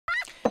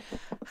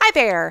Hi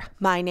there,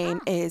 my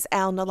name is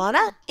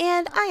Alnilana,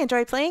 and I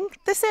enjoy playing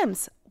The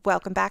Sims.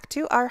 Welcome back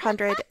to our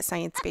 100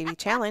 Science Baby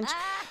Challenge,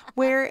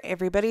 where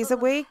everybody's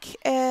awake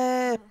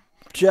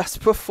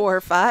just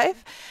before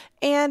 5,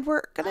 and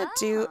we're gonna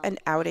do an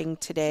outing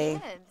today.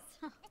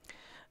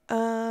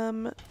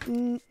 No.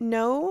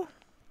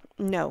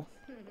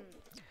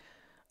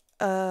 What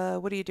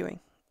are you doing?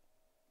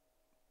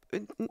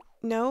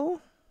 No?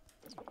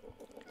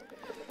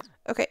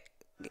 Okay.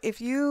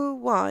 If you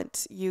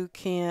want, you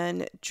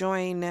can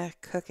join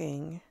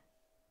cooking.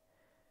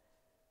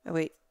 Oh,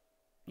 wait.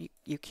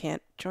 You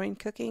can't join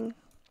cooking?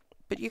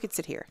 But you could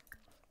sit here.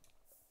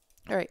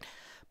 All right.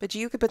 But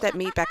you could put that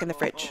meat back in the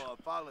fridge.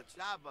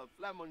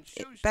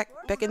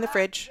 Back in the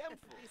fridge.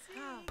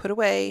 Put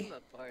away.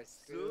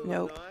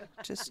 Nope.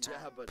 Just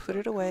put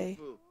it away.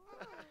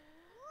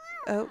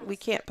 Oh, we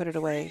can't put it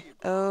away.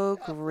 Oh,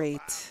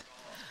 great.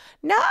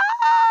 No!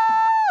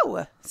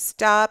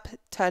 Stop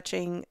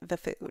touching the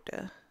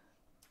food.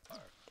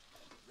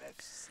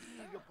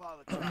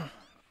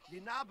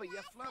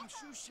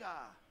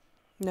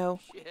 No.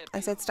 I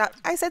said stop.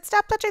 I said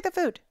stop touching the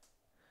food.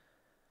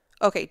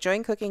 Okay,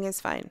 join cooking is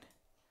fine.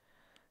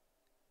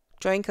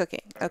 Join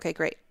cooking. Okay,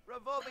 great.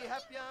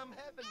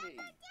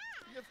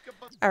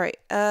 All right.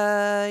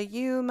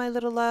 You, my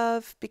little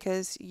love,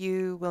 because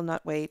you will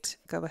not wait.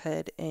 Go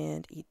ahead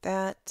and eat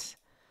that.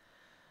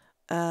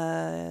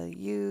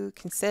 You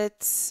can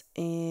sit,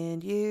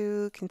 and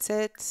you can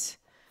sit,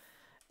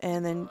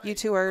 and then you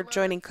two are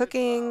joining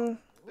cooking.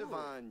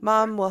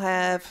 Mom will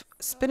have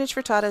spinach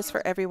frittatas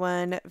for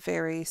everyone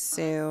very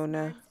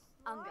soon.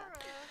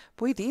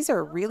 Boy, these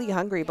are really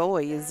hungry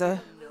boys.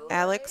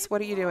 Alex, what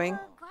are you doing?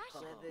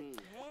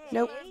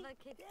 Nope.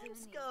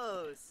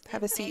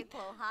 Have a seat.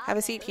 Have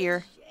a seat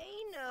here.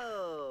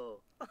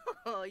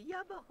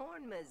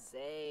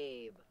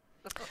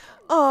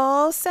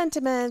 Oh,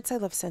 sentiments. I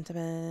love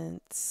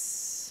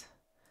sentiments.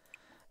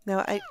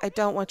 No, I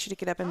don't want you to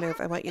get up and move.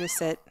 I want you to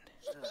sit.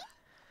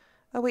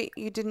 Oh, wait.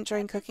 You didn't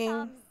join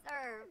cooking?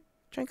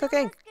 Join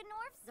cooking.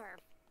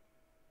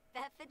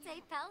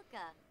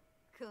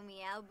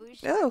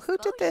 Oh, who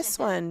did this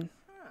one?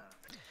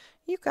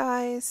 You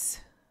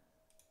guys.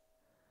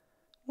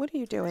 What are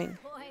you doing?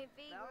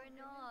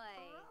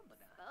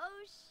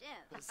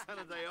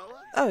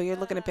 Oh, you're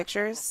looking at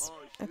pictures?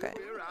 Okay.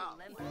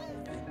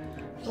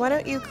 Why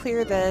don't you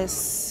clear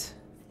this?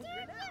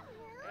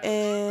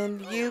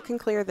 And you can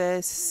clear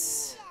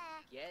this.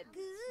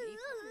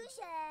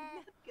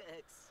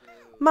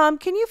 Mom,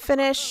 can you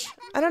finish?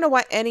 I don't know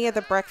why any of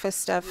the breakfast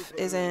stuff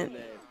isn't.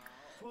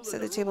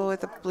 Set the table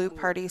with the blue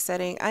party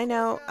setting. I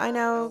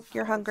know,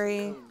 you're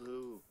hungry.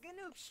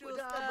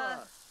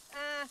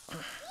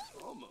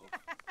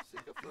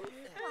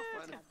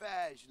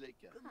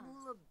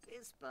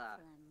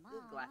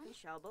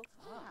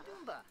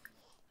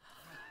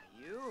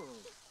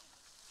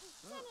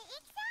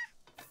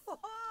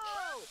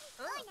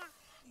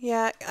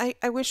 Yeah,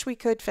 I wish we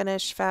could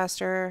finish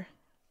faster.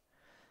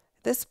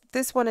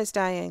 This one is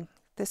dying.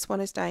 This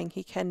one is dying.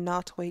 He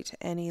cannot wait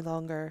any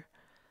longer.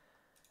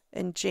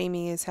 And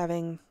Jamie is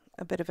having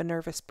a bit of a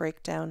nervous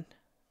breakdown.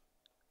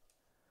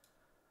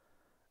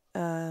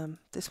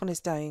 This one is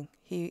dying.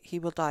 He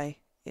will die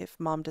if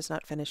Mom does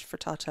not finish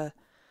frittata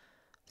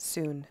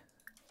soon.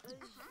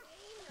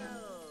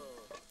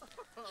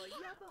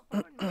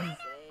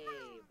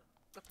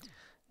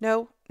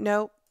 No.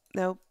 Nope.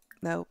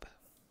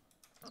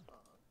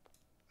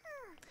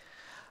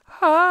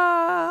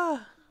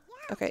 Ah.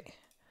 Okay.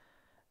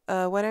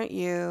 Why don't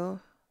you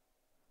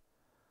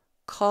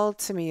call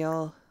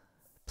Tamil,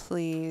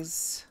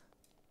 please?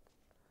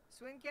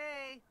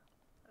 Swinke,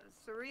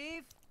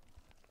 Sarif.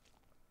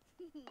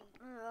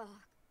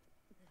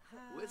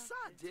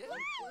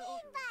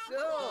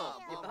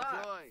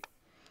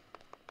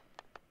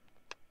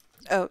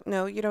 Oh,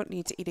 no, you don't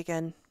need to eat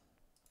again.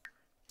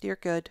 You're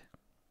good.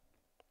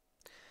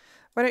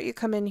 Why don't you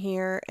come in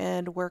here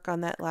and work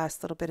on that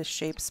last little bit of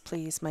shapes,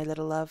 please, my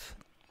little love?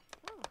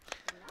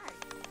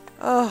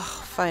 Oh,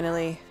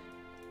 finally.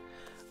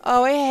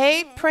 Oh, I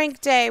hate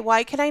prank day.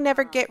 Why can I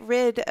never get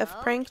rid of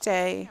prank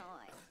day?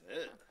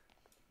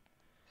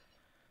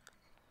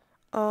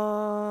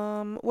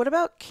 What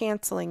about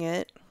canceling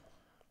it?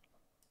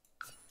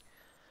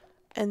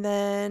 And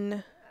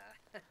then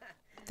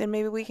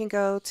maybe we can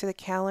go to the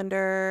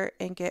calendar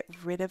and get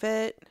rid of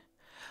it.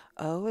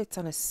 Oh, it's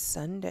on a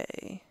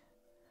Sunday.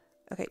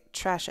 Okay,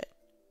 trash it.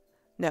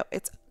 No,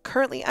 it's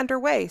currently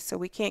underway, so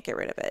we can't get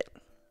rid of it.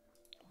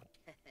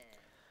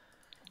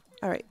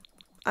 All right.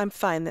 I'm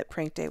fine that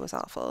prank day was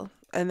awful.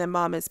 And then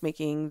Mom is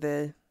making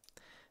the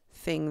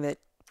thing that,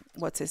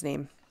 what's his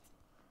name?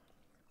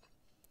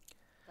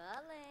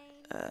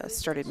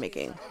 Started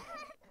making.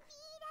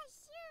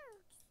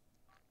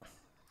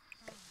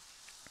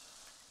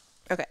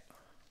 Okay.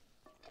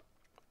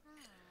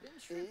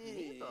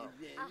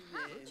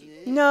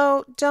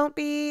 No, don't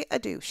be a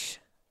douche.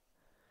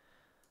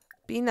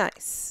 Be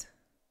nice.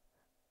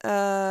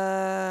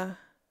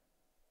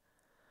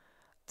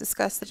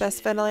 Discuss the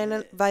best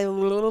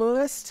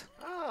violinist.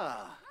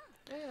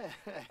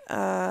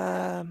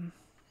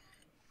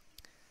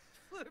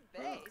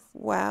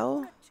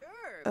 Wow.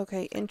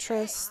 Okay,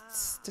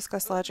 interests.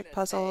 Discuss logic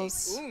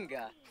puzzles.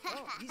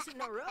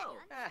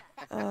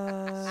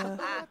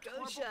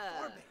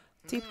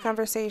 Deep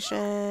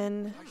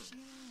conversation.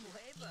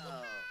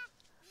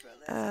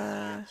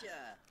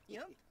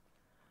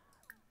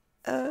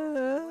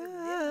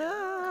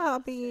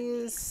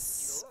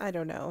 Hobbies. I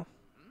don't know.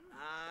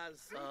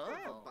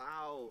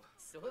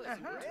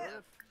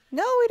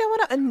 No, we don't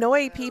want to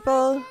annoy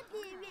people.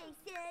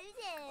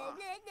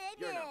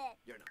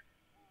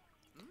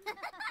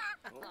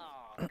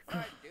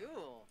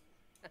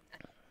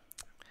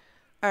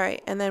 All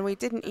right, and then we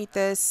didn't eat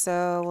this,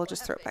 so we'll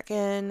just throw it back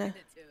in.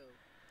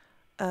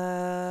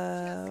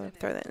 Throw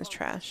that in the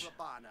trash.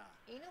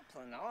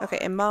 Okay,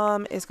 and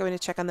Mom is going to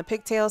check on the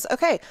pigtails.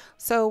 Okay,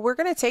 so we're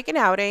going to take an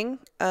outing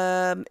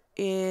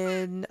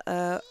in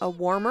a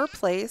warmer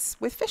place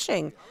with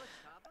fishing.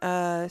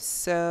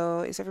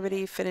 So is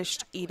everybody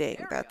finished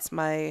eating? That's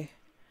my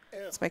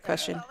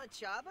question.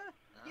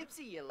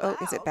 Oh,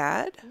 is it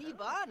bad?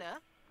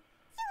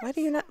 Why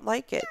do you not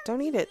like it?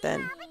 Don't eat it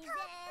then.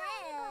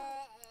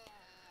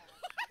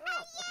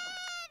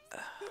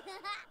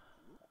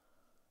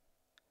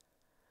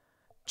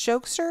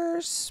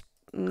 Jokesters?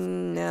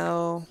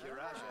 No.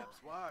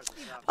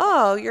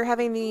 Oh, you're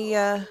having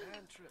the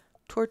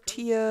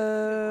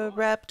tortilla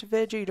wrapped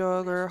veggie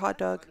dog or hot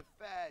dog.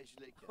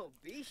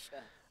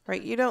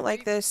 Right, you don't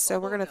like this, so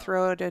we're going to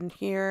throw it in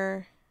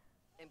here.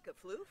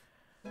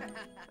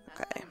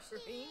 Okay.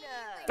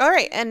 All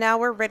right, and now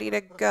we're ready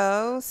to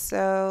go.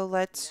 So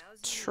let's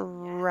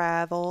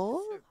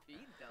travel.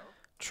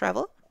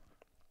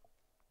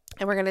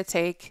 And we're going to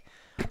take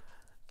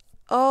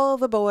all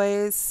the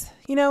boys.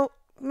 You know,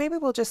 maybe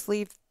we'll just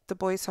leave the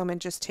boys home and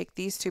just take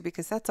these two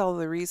because that's all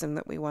the reason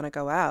that we want to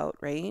go out,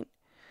 right?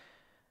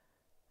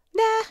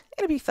 Nah,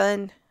 it'll be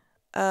fun.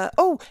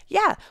 Oh,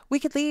 yeah, we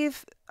could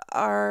leave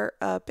our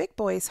big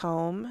boys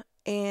home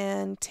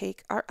and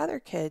take our other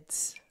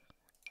kids.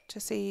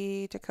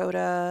 Jesse,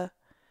 Dakota,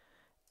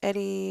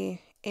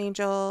 Eddie,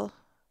 Angel.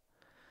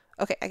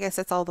 Okay, I guess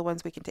that's all the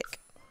ones we can take.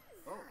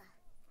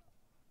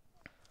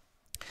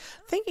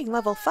 Thinking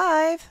level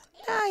 5.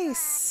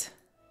 Nice.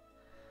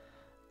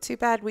 Too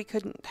bad we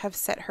couldn't have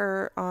set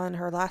her on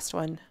her last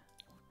one.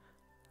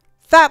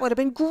 That would have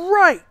been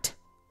great.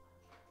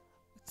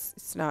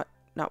 It's not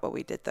what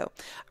we did, though.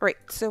 All right,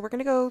 so we're going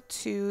to go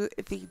to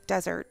the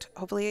desert.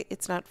 Hopefully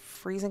it's not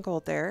freezing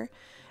cold there.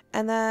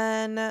 And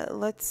then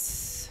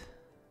let's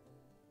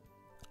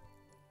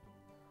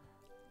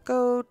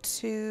go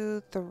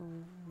to the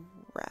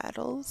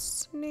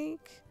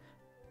rattlesnake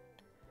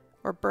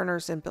or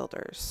burners and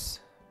builders.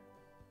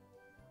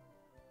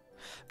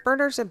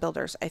 Burners and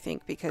builders, I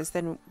think, because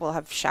then we'll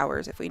have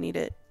showers if we need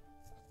it.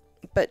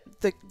 But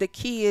the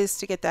key is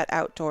to get that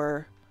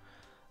outdoor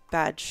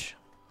badge.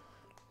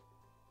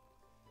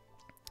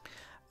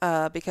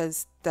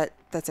 Because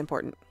that's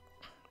important.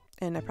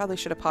 And I probably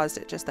should have paused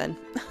it just then.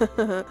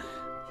 But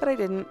I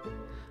didn't.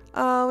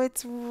 Oh,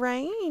 it's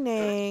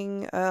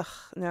raining. Ugh,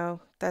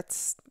 no,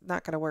 that's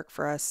not going to work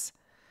for us.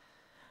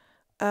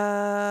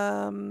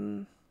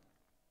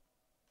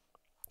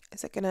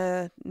 Is it going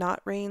to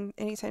not rain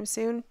anytime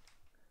soon?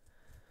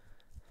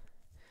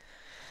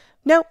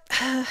 Nope.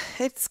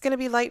 It's going to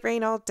be light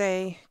rain all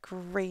day.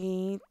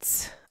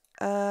 Great.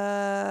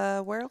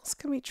 Where else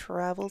can we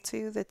travel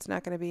to that's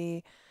not going to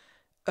be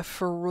a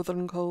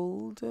frozen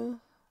cold?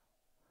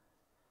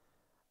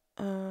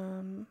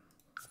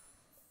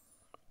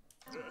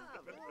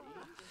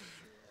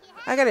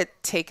 I gotta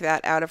take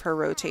that out of her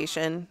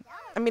rotation.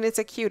 I mean, it's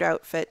a cute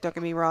outfit, don't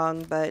get me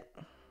wrong, but...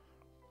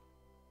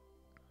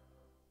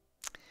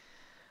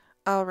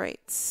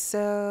 Alright,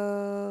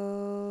 so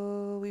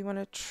we want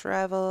to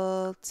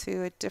travel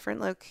to a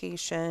different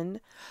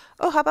location.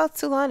 Oh, how about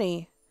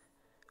Sulani?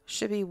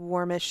 Should be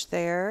warmish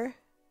there.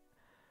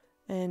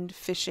 And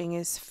fishing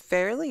is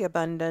fairly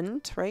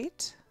abundant,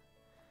 right?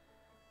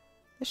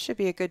 This should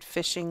be a good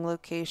fishing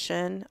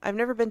location. I've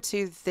never been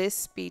to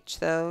this beach,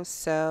 though,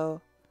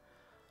 so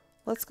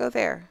let's go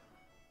there.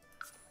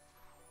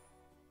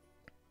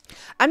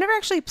 I've never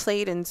actually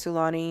played in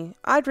Sulani.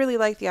 I'd really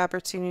like the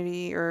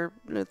opportunity or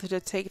to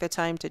take the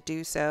time to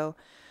do so.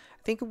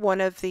 I think one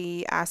of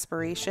the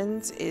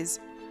aspirations is...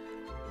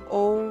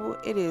 Oh,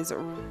 it is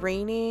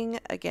raining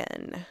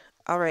again.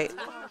 All right.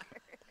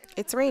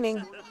 It's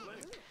raining.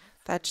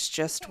 That's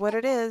just what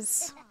it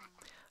is.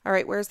 All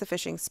right, where's the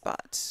fishing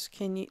spot?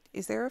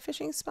 Is there a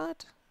fishing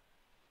spot?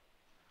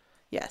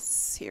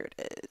 Yes, here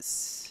it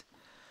is.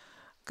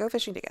 Go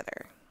fishing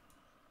together.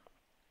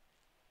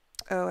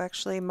 Oh,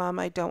 actually, Mom,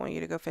 I don't want you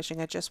to go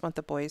fishing. I just want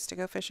the boys to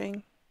go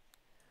fishing.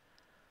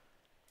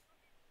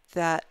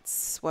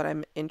 That's what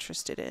I'm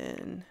interested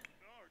in.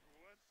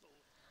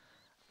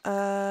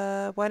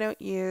 Why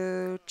don't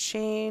you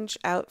change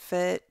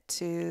outfit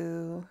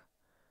to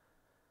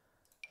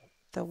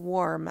the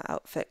warm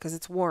outfit, because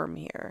it's warm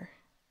here.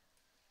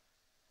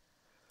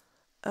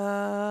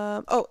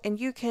 Oh, and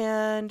you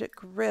can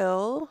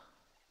grill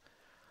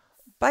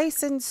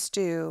bison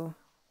stew.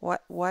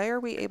 Why are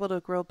we able to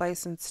grill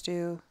bison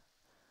stew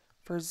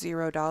for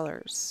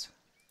 $0?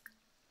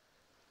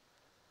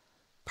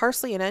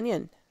 parsley and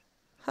onion.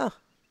 Huh.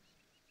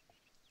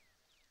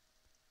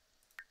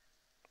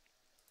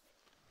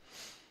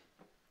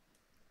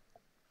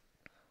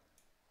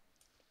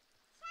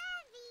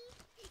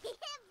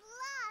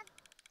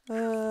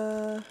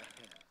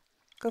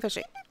 Go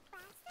fishing.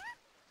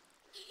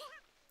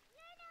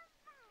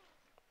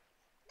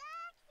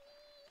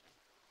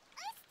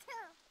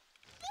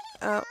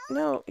 Oh,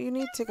 no, you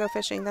need to go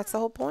fishing. That's the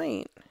whole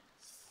point.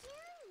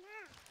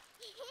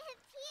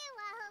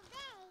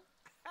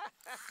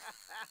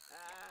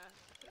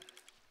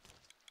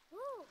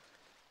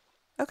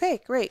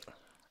 Okay, great.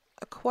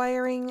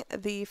 Acquiring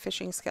the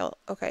fishing skill.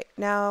 Okay,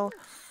 now,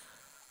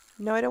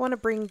 no, I don't want to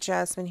bring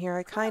Jasmine here.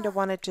 I kind of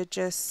wanted to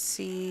just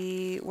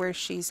see where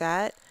she's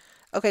at.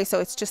 Okay, so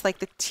it's just like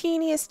the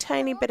teeniest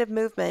tiny bit of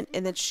movement,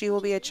 and then she will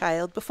be a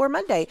child before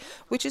Monday,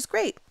 which is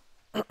great,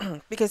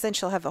 because then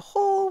she'll have the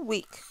whole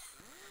week.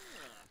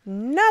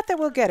 Not that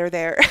we'll get her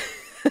there.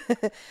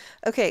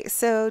 Okay,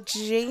 so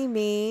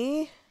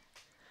Jamie.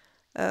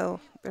 Oh,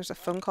 there's a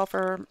phone call for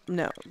her.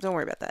 No, don't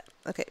worry about that.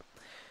 Okay.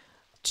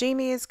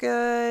 Jamie is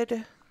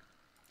good.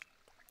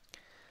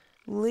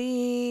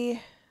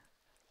 Lee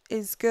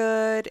is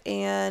good.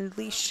 And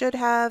Lee should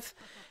have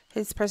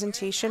his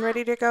presentation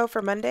ready to go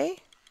for Monday.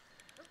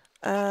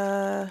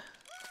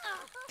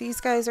 These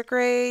guys are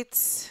great.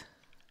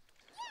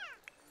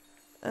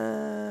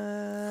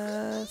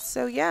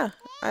 So yeah,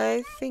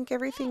 I think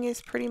everything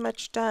is pretty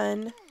much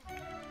done.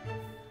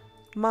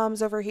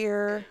 Mom's over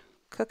here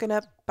cooking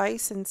up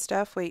bison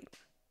stuff. Wait.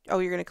 Oh,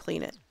 you're going to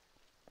clean it.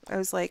 I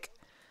was like,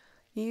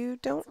 you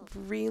don't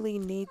really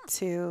need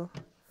to.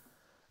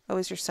 Oh,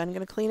 is your son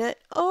going to clean it?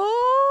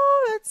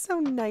 Oh, that's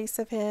so nice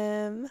of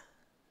him.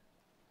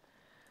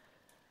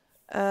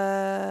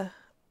 There's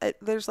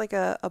like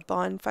a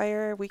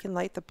bonfire. We can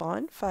light the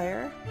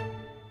bonfire.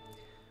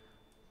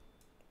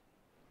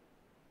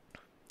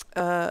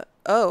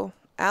 Oh,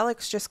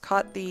 Alex just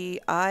caught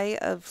the eye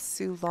of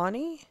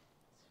Sulani.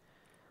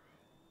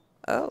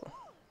 Oh,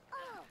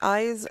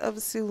 eyes of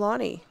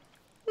Sulani.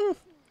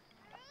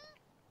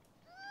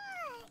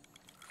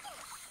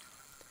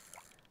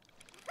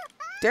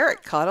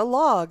 Derek caught a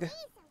log.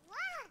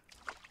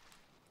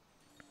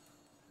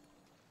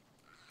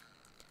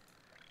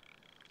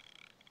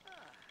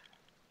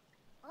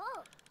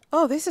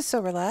 Oh, this is so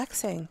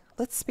relaxing.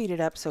 Let's speed it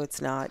up so it's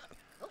not.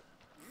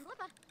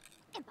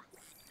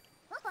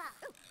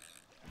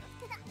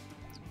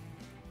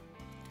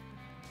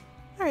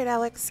 All right,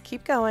 Alex,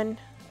 keep going.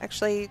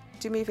 Actually,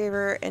 do me a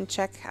favor and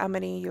check how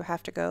many you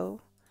have to go,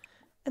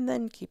 and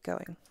then keep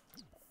going.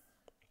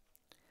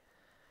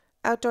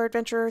 Outdoor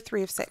Adventurer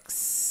 3 of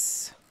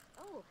 6.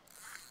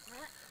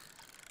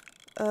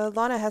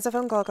 Lana has a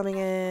phone call coming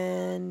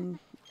in.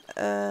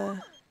 No,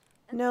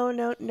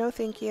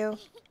 thank you.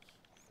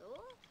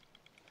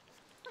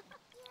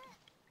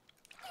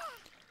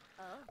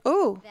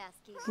 Oh,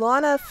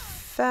 Lana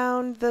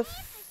found the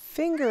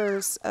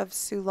fingers of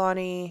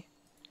Sulani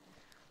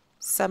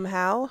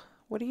somehow.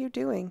 What are you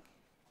doing?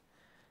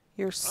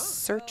 You're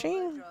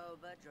searching?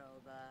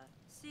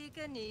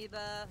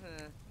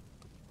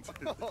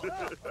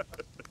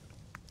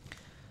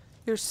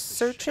 You're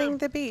searching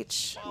the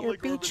beach. You're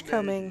beach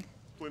combing.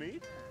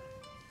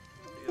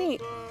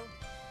 Neat.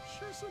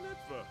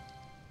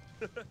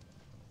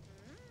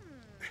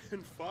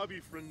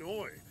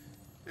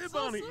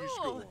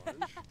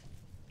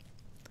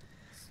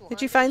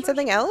 Did you find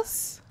something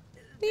else?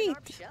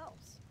 Neat.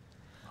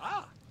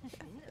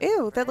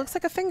 Ew, that looks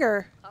like a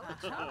finger.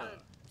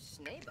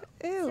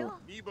 Ew.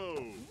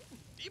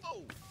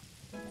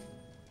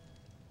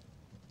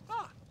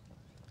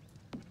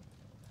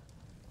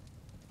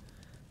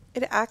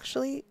 It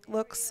actually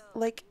looks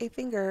like a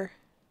finger.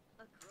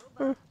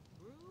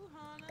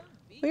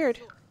 Weird.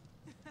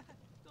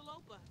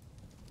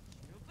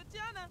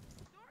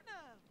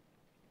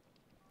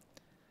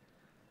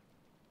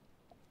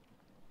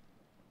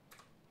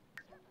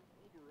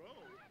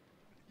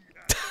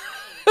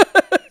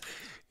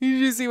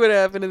 You should see what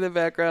happened in the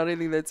background. I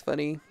think that's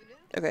funny.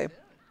 Okay.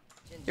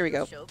 Here we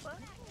go.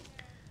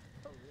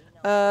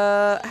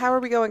 How are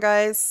we going,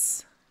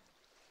 guys?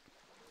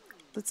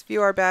 Let's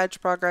view our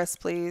badge progress,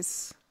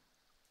 please.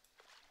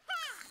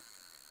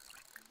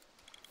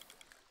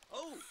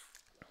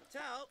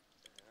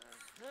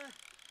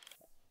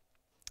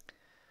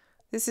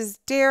 This is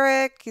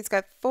Derek. He's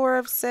got 4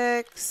 of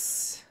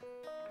 6.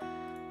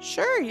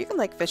 Sure, you can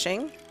like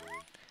fishing.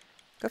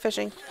 Go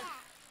fishing.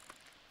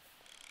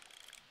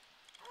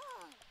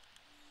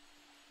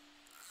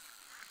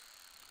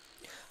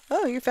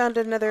 Oh, you found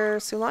another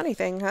Sulani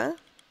thing, huh?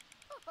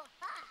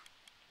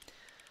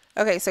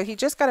 Okay, so he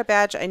just got a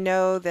badge. I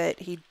know that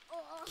he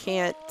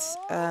can't,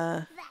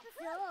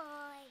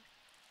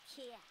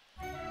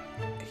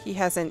 he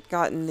hasn't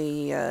gotten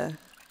the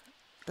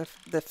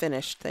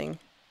finished thing.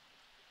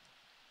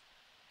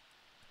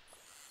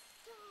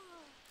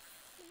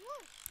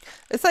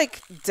 It's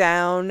like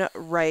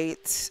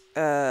downright,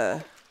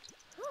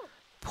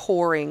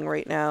 pouring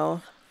right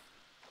now.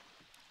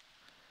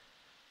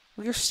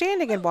 You're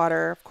standing in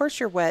water. Of course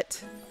you're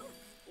wet.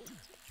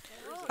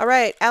 All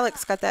right,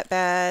 Alex got that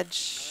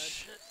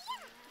badge.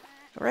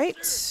 All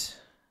right.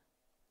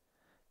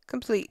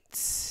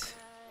 Complete.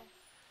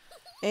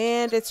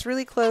 And it's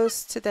really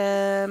close to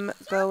them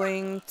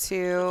going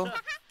to...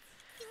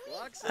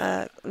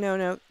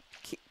 no.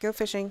 Go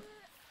fishing.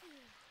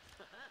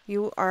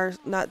 You are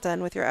not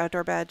done with your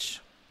outdoor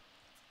badge.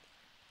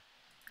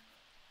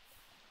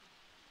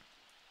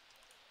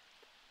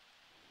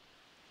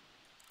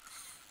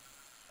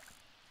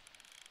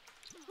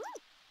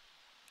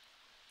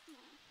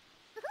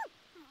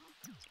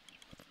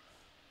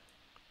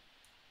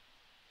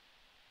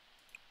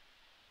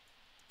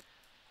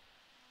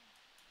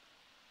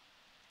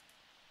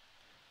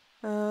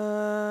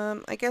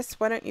 I guess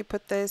why don't you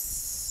put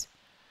this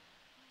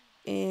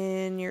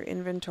in your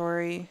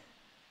inventory?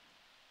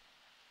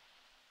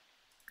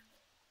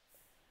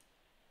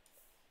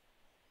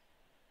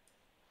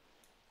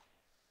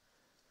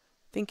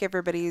 I think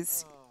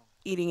everybody's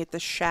eating at the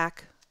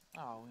shack.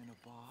 Oh, in a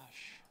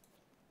bosh.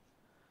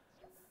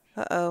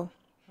 Uh-oh.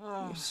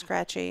 You're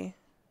scratchy.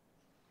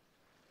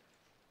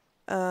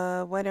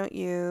 Why don't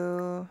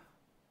you...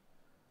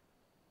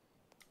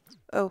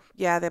 Oh,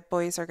 yeah, the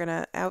boys are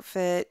gonna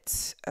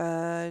outfit,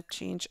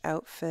 change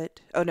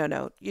outfit. Oh,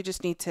 no. You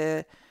just need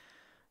to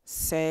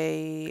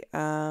say,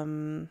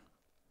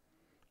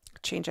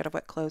 change out of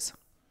wet clothes.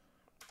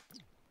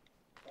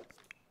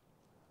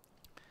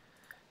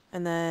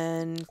 And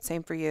then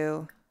same for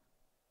you.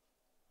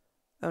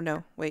 Oh,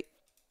 no, wait.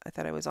 I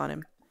thought I was on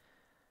him.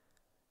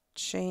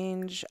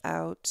 Change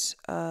out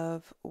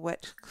of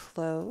wet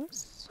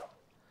clothes.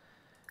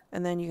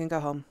 And then you can go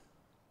home.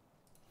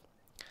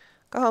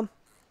 Go home.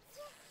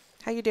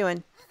 How you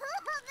doing?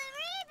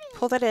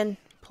 Pull that in.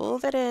 Pull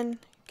that in.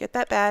 Get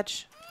that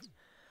badge.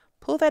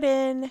 Pull that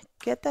in.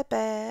 Get that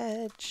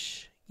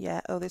badge. Yeah.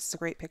 Oh, this is a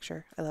great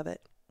picture. I love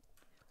it.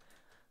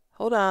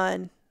 Hold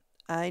on.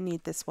 I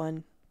need this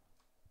one.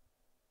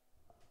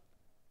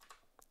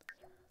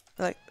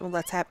 Like,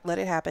 well, let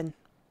it happen.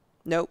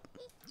 Nope.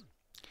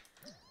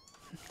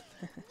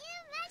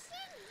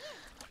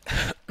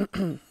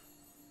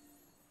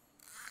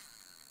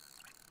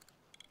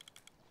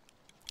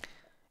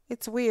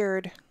 It's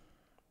weird.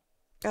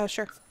 Oh,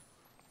 sure.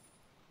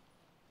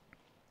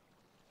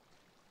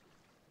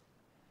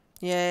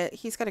 Yeah,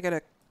 he's got to go to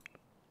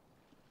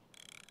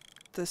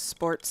the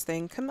sports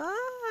thing. Come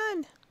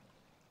on.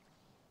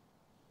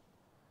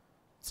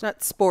 It's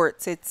not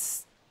sports,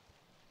 it's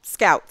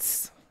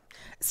scouts.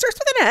 It starts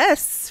with an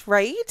S,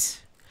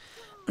 right?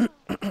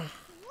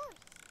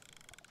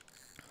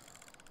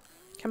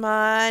 Come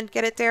on,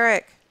 get it,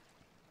 Derek.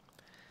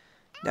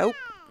 Nope.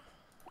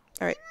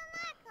 All right.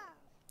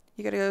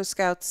 You got to go to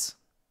scouts.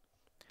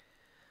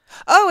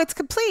 Oh, it's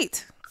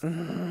complete.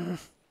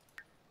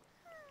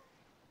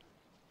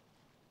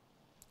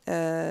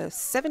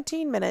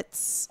 17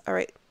 minutes. All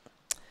right.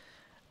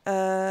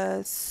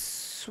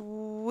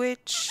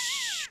 Switch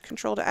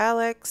control to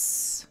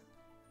Alex.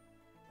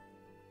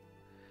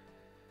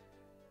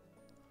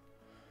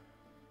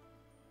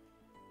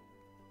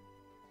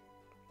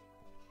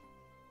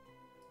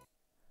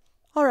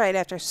 All right,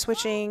 after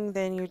switching,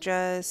 then you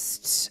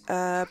just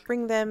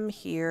bring them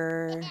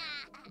here.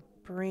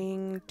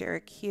 Bring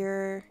Derek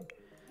here.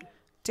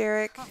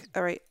 Derek,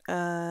 all right.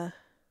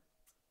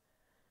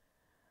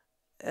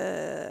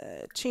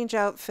 Change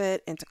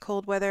outfit into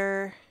cold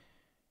weather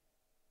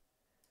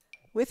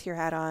with your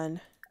hat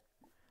on.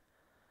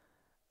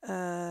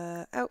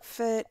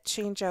 Outfit,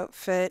 change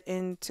outfit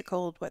into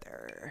cold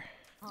weather.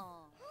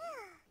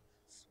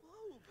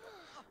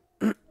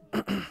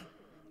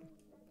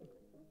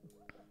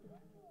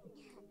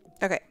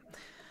 Okay.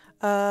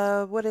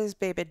 What is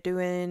Baby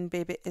doing?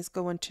 Baby is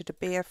going to the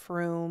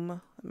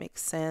bathroom. That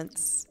makes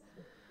sense.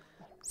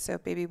 So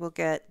Baby will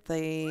get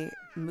the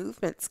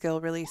movement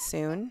skill really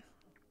soon.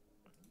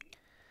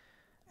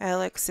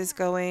 Alex is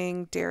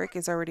going. Derek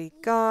is already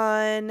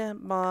gone.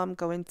 Mom,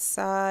 go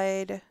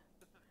inside.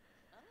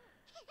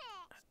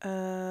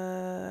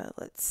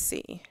 Let's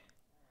see.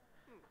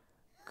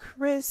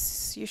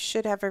 Chris, you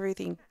should have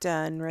everything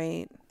done,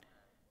 right?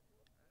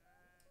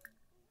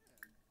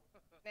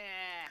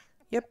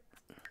 Yep.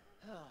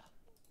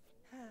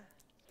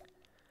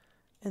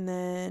 And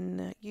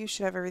then you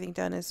should have everything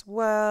done as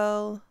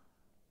well.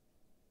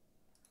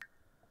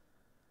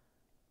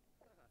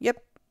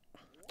 Yep.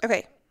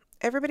 Okay.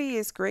 Everybody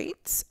is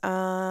great.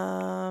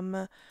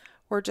 We're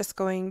just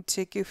going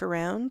to goof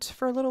around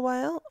for a little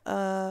while.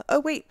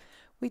 Oh, wait.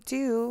 We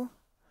do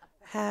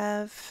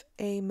have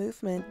a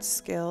movement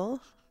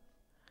skill.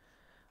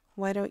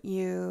 Why don't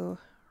you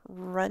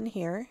run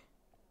here?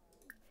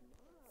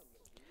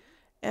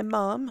 And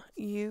Mom,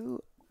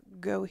 you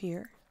go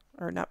here.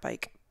 Or not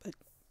bike, but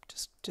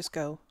just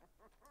go.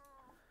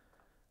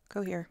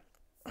 Go here.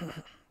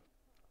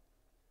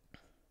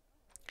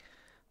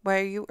 Why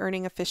are you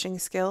earning a fishing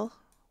skill?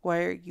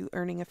 Why are you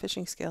earning a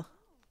fishing skill?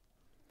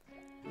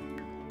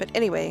 But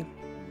anyway.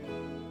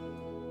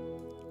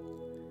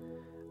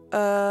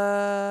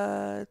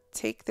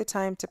 Take the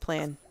time to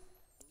plan.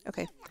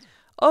 Okay.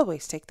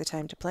 Always take the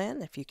time to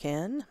plan if you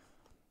can.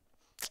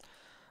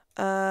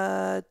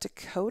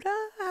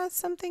 Dakota has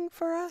something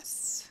for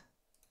us.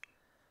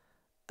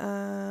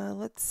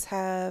 Let's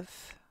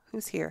have,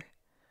 who's here?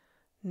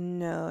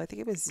 No, I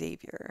think it was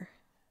Xavier.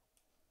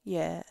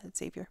 Yeah,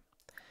 Xavier.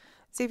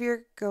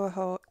 Xavier,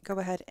 go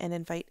ahead and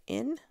invite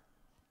in.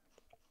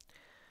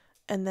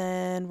 And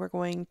then we're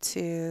going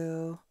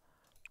to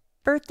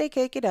birthday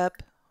cake it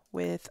up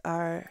with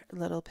our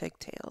little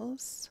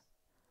pigtails.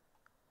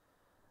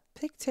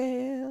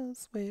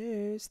 Pigtails,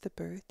 where's the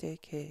birthday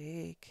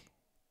cake?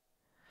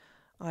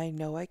 I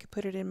know I could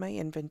put it in my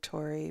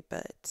inventory,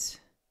 but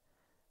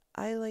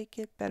I like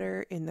it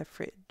better in the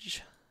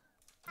fridge.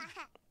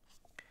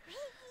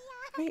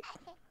 Right,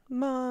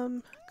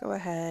 Mom, go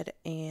ahead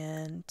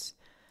and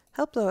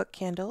help blow out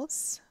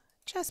candles.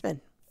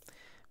 Jasmine,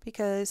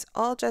 because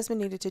all Jasmine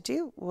needed to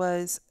do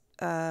was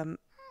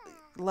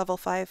level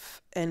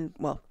 5 and,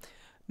 well,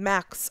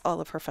 max all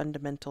of her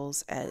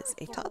fundamentals as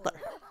a toddler.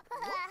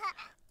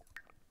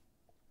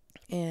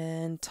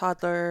 And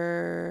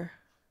Toddler,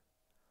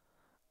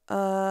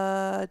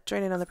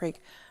 joining on the break.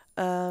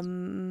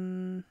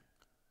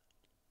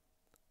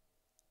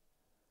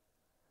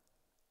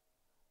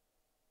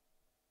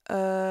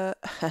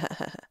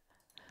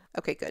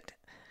 Okay, good.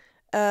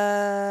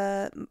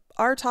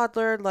 Our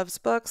toddler loves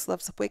books,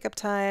 loves wake up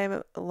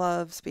time,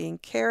 loves being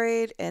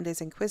carried, and is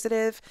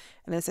inquisitive,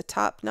 and is a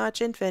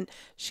top-notch infant.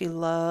 She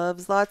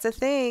loves lots of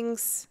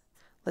things.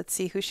 Let's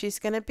see who she's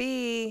going to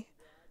be.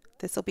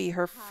 This will be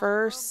her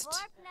first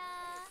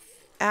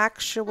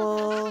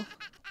actual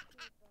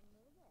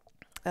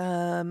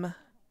what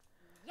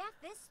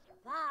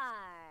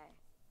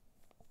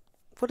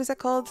is that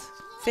called?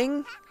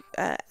 Thing?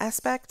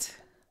 Aspect?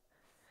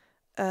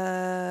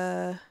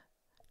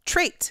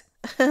 Trait.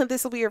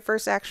 This will be your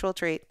first actual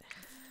trait.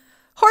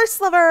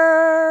 Horse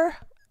lover.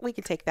 We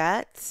can take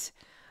that.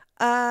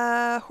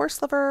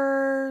 Horse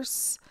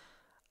lovers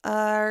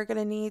are going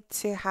to need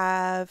to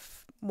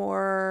have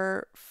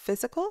more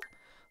physical.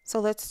 So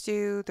let's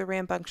do the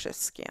rambunctious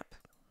scamp.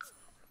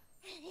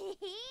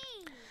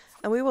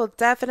 And we will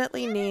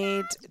definitely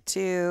need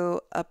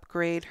to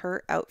upgrade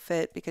her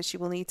outfit because she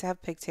will need to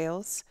have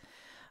pigtails.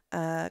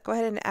 Go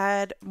ahead and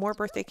add more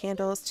birthday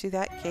candles to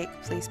that cake,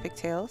 please,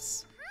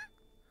 pigtails.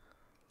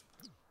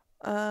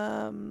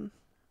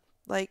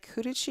 Like,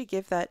 who did she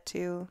give that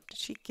to? Did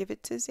she give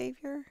it to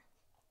Xavier?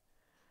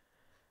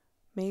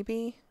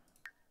 Maybe?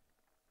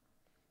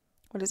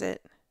 What is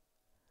it?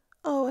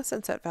 Oh, a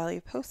Sunset Valley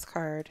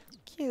postcard.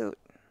 Cute.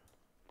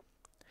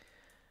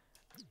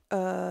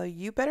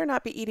 You better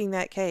not be eating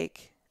that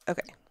cake.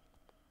 Okay.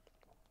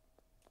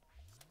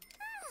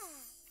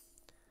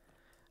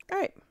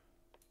 Alright.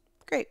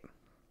 Great.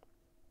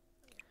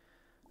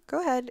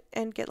 Go ahead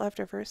and get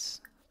leftovers.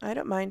 I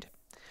don't mind.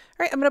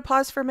 Alright, I'm going to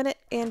pause for a minute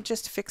and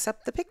just fix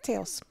up the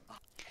pigtails.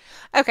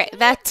 Okay,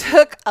 that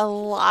took a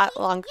lot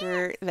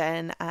longer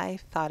than I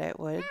thought it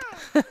would.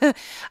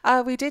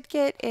 We did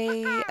get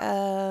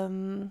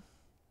a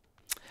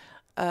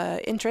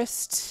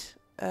interest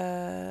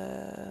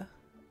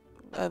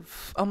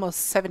of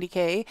almost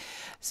 70K,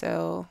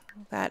 so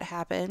that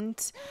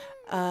happened.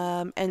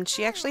 And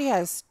she actually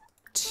has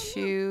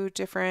 2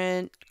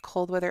 different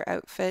cold weather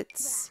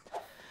outfits.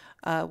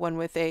 One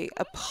with a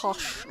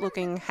posh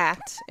looking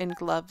hat and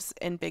gloves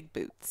and big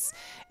boots.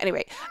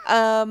 Anyway,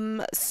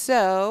 let's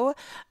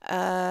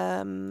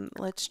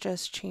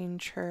just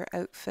change her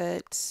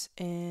outfit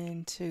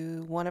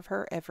into one of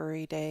her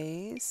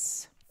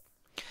everydays.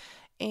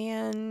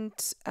 And,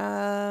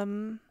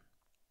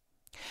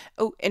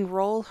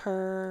 enroll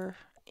her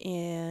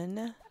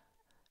in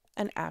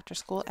an after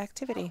school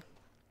activity.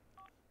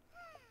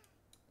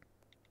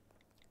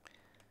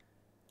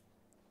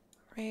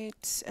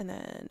 Right, and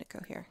then go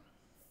here.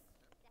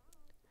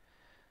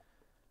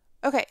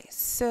 Okay,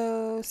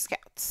 so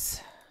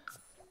scouts.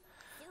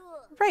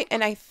 Right,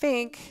 and I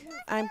think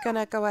I'm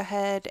gonna go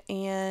ahead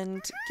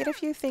and get a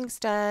few things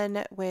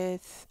done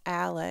with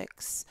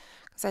Alex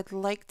because I'd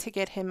like to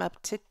get him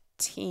up to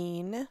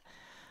teen.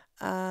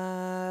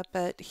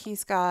 But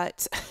he's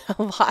got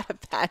a lot of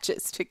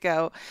badges to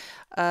go.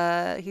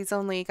 He's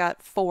only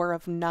got 4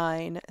 of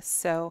 9,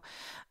 so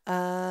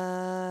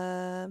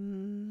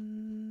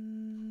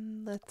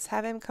let's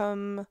have him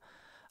come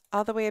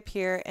all the way up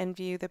here and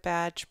view the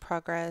badge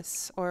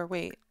progress. Or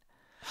wait,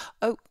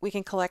 oh, we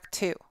can collect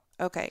 2.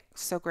 Okay,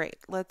 so great.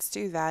 Let's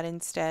do that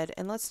instead,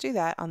 and let's do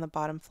that on the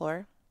bottom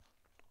floor.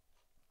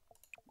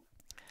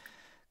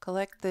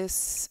 Collect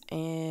this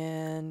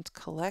and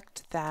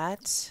collect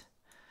that.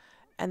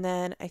 And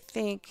then I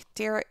think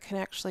Derek can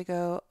actually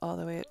go all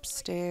the way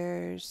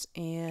upstairs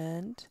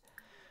and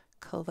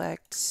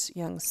collect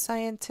Young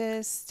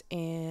Scientist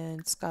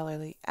and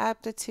Scholarly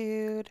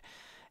Aptitude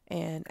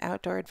and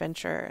Outdoor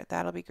Adventure.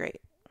 That'll be great.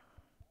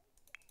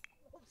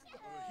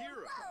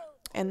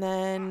 And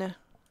then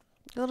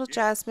little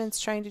Jasmine's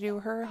trying to do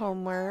her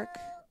homework.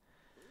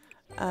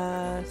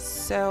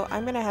 So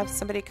I'm going to have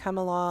somebody come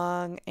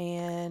along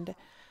and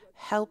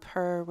help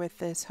her with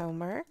this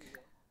homework.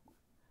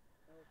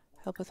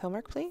 Help with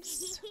homework,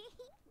 please.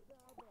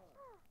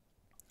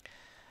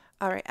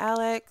 All right,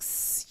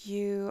 Alex,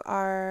 you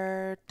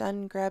are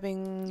done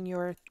grabbing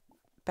your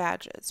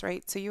badges,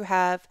 right? So you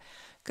have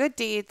good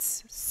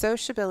deeds,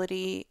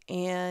 sociability,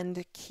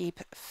 and keep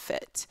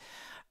fit.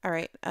 All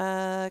right,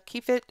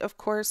 keep fit, of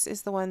course,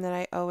 is the one that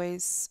I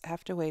always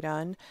have to wait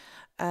on.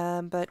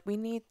 But we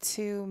need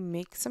to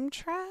make some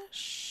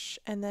trash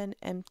and then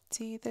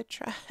empty the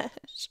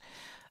trash.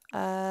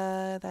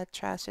 That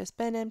trash has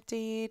been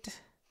emptied.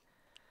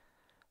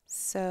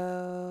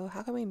 So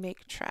how can we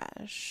make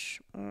trash?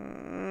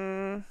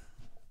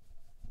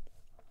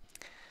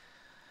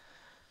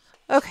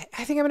 Okay,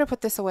 I think I'm going to put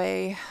this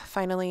away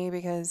finally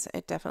because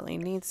it definitely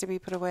needs to be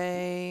put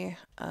away.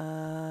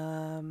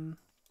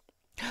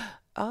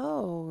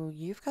 Oh,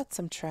 you've got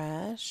some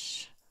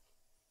trash.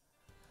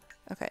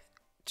 Okay,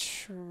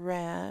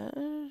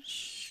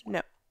 trash.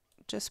 No,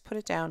 just put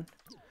it down.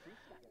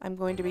 I'm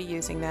going to be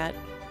using that.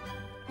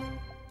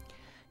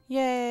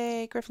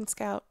 Yay, Griffin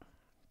Scout.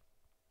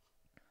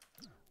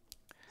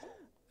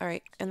 All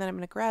right, and then I'm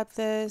going to grab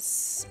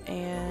this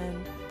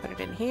and put it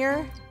in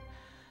here.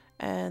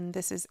 And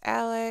this is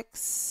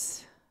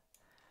Alex.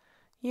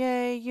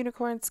 Yay,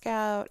 Unicorn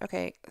Scout.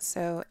 Okay,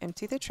 so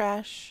empty the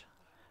trash.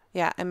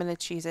 Yeah, I'm going to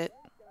cheese it.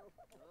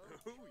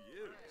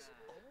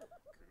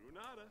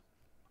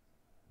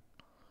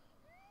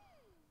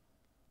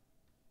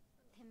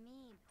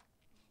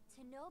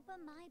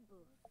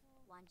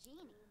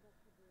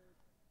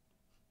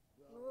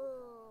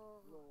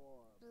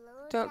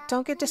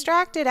 Don't get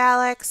distracted,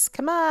 Alex.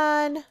 Come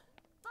on.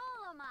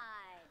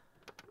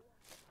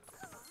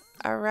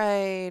 All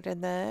right,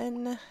 and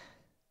then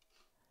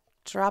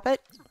drop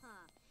it.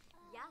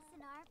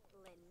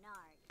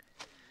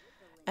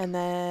 And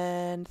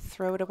then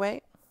throw it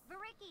away.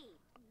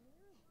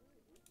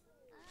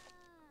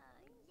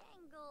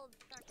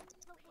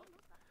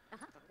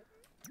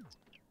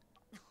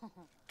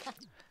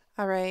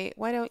 All right,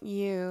 why don't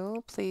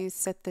you please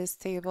set this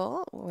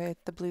table with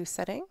the blue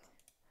setting.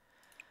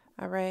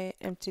 All right,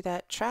 empty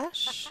that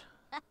trash.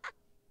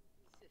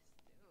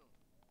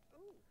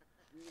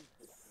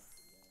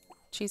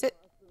 Cheese it.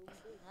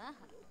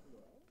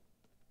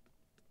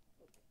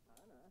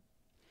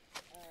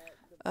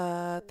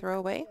 Throw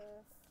away.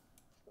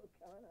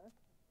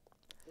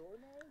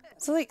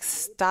 So like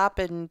stop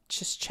and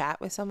just chat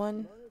with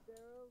someone.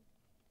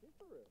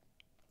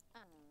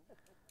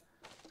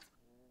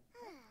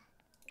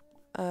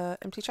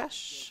 Empty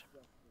trash.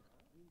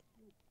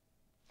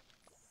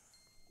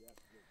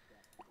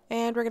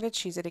 And we're gonna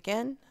cheese it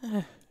again.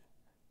 Oh,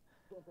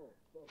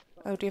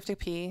 do you have to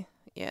pee?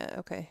 Yeah,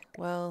 okay.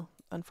 Well,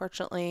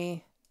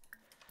 unfortunately,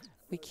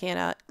 we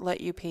cannot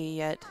let you pee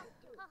yet.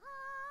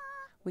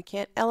 We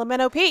can't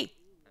elemento pee!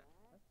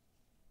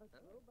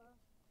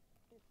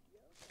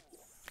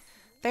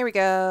 There we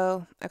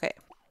go. Okay.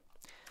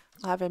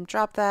 I'll have him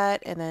drop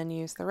that and then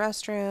use the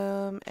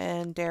restroom.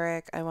 And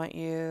Derek, I want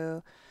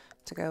you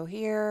to go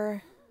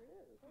here.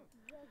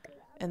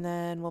 And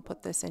then we'll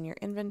put this in your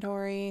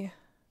inventory.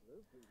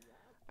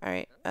 All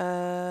right.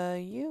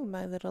 You,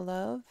 my little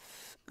love.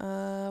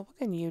 What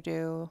can you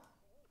do?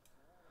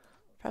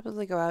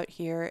 Probably go out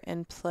here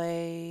and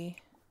play.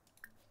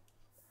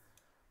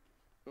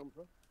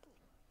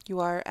 You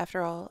are,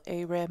 after all,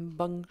 a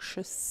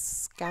rambunctious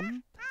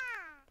scamp.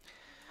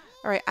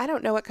 All right, I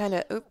don't know what kind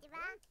of... Oop,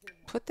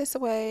 put this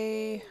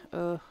away.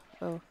 Oh,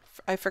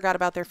 I forgot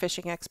about their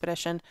fishing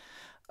expedition.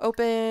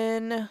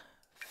 Open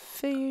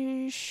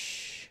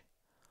fish.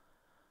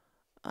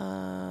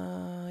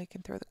 I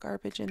can throw the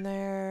garbage in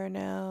there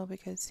now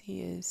because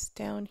he is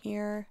down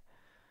here.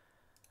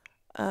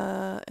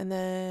 And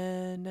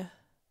then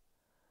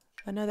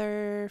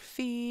another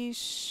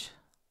fish.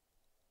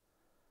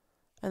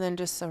 And then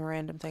just some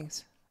random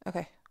things.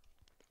 Okay.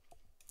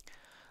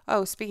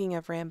 Oh, speaking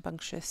of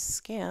rambunctious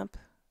scamp,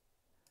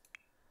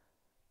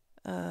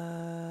 we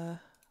want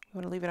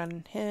to leave it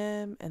on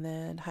him and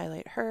then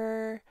highlight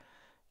her.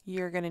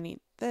 You're going to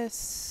need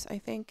this, I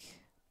think.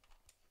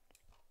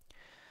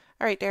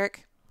 All right,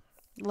 Derek,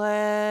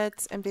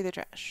 let's empty the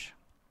trash.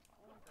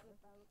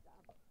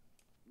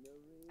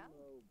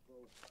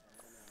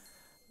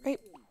 Right.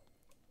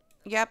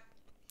 Yep.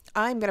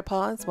 I'm going to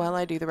pause while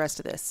I do the rest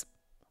of this.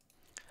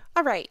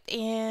 All right,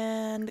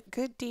 and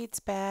good deeds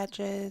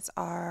badges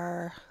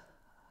are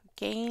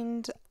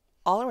gained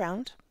all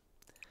around.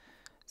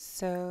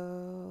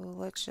 So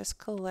let's just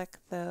collect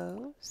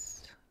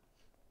those.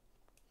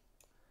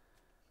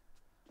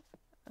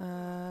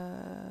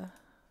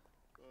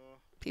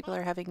 People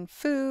are having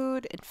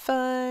food and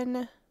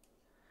fun.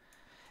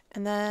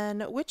 And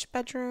then which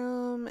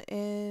bedroom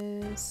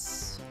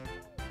is...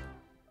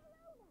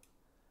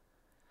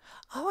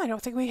 Oh, I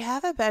don't think we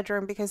have a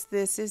bedroom because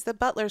this is the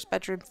butler's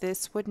bedroom.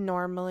 This would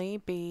normally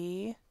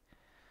be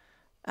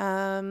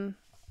her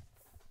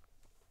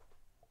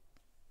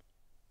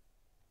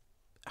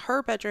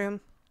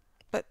bedroom,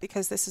 but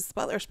because this is the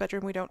butler's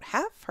bedroom, we don't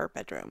have her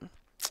bedroom.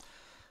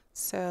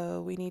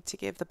 So we need to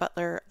give the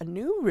butler a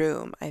new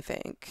room, I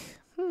think.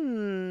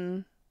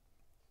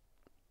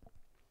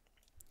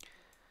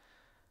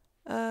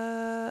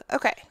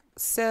 Okay,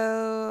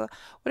 So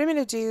what I'm going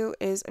to do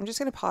is I'm just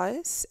going to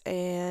pause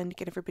and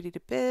get everybody to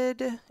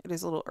bed. It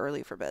is a little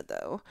early for bed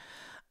though.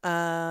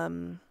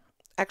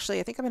 Actually,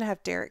 I think I'm going to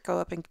have Derek go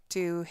up and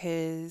do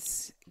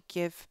his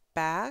give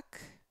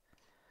back.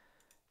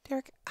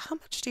 Derek, how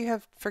much do you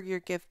have for your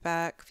give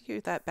back?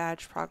 View that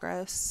badge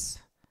progress.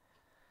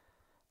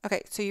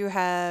 Okay, so you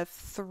have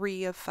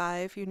 3 of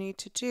 5 you need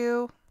to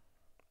do.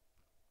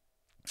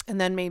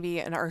 And then maybe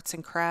an arts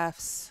and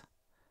crafts.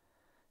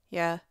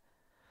 Yeah.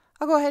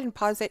 I'll go ahead and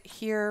pause it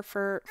here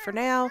for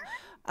now.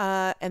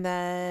 And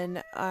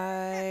then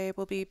I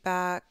will be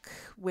back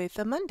with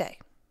a Monday.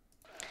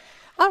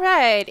 All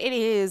right, it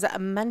is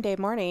Monday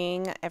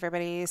morning.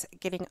 Everybody's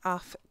getting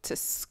off to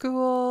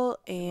school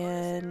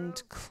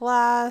and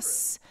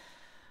class.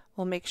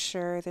 We'll make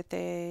sure that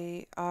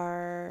they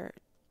are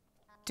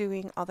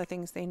doing all the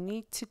things they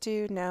need to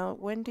do. Now,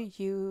 when do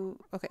you...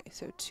 Okay,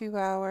 so 2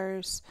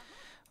 hours.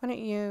 Why don't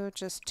you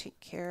just take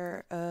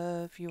care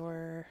of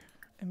your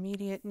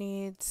immediate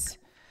needs?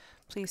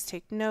 Please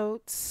take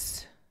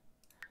notes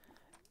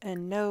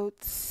and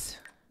notes.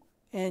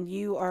 And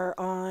you are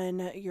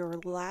on your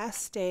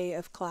last day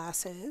of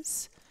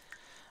classes.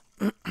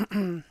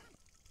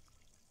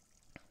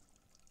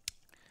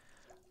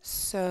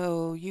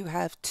 So you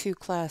have 2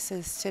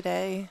 classes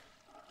today.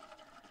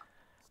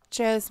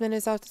 Jasmine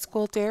is off to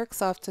school,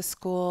 Derek's off to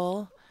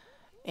school,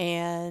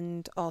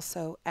 and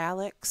also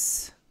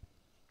Alex.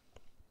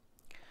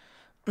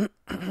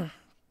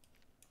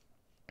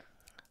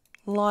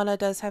 Lana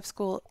does have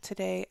school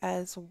today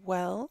as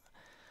well.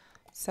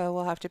 So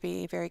we'll have to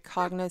be very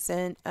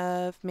cognizant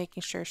of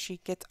making sure she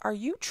gets... Are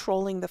you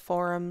trolling the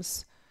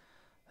forums?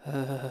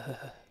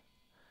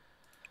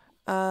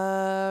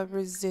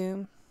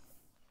 Resume.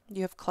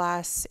 You have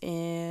class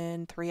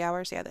in 3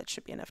 hours. Yeah, that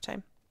should be enough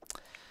time.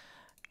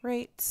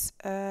 Right.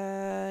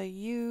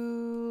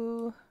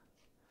 You...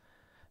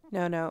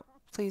 No.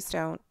 Please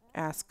don't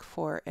ask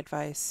for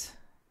advice.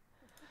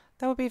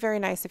 That would be very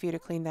nice of you to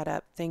clean that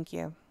up. Thank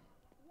you.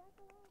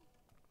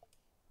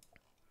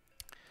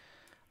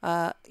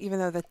 Even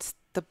though that's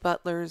the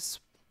butler's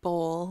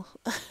bowl.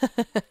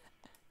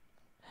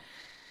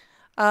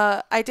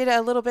 I did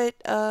a little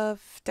bit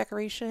of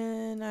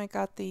decoration. I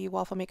got the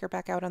waffle maker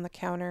back out on the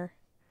counter.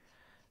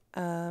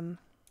 When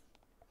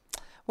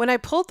I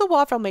pulled the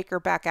waffle maker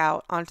back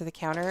out onto the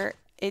counter,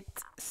 it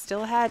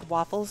still had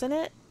waffles in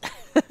it.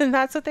 And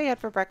that's what they had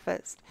for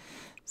breakfast.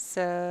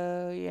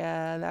 So,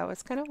 yeah, that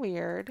was kind of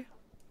weird.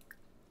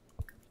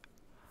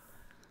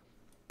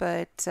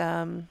 But,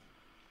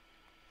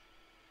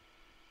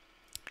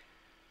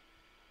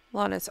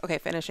 Lana's, okay,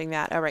 finishing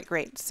that. All right,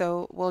 great.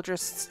 So we'll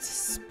just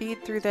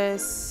speed through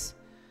this.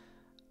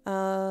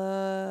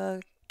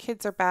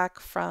 Kids are back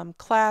from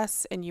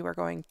class, and you are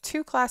going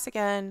to class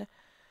again.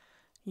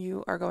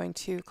 You are going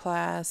to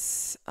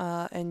class,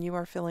 and you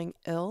are feeling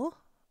ill.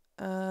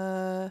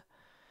 And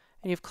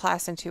you have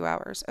class in 2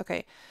 hours.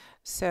 Okay,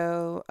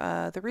 so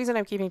the reason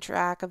I'm keeping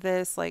track of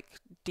this, like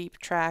deep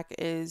track,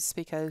 is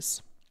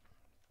because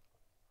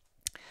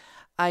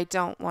I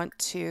don't want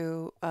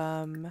to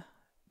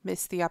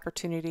miss the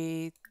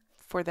opportunity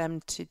for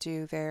them to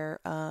do their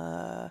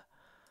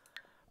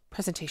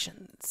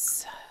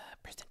presentations.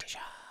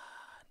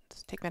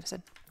 Take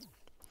medicine.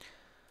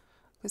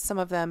 Because some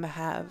of them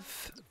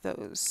have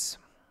those.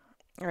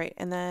 All right,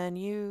 and then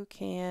you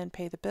can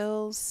pay the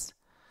bills.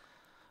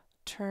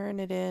 Turn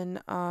it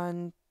in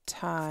on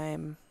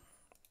time.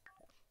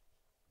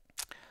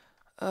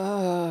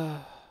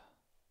 We'll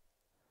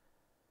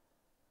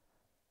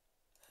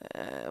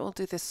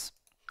do this.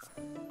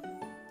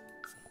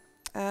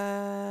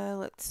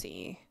 Let's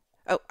see.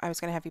 Oh, I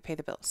was going to have you pay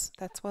the bills.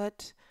 That's why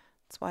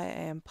I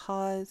am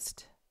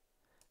paused.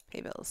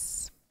 Pay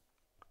bills.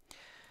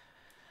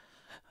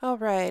 All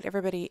right,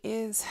 everybody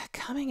is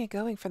coming and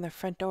going from the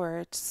front door.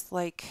 It's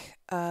like,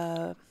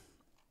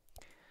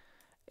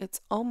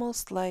 it's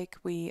almost like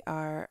we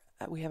have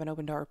an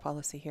open door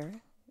policy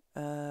here,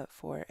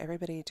 for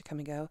everybody to come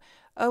and go.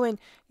 Oh, and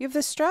you have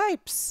the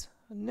stripes.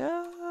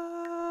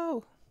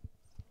 No.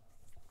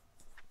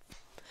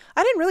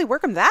 I didn't really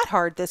work them that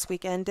hard this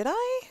weekend, did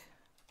I?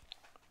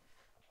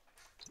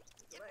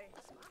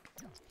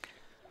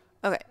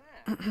 Okay.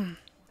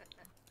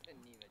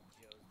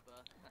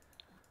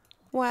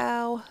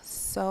 Wow,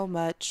 so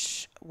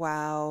much.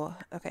 Wow.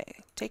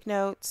 Okay, take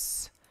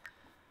notes.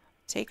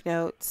 Take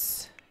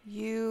notes.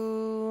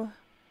 You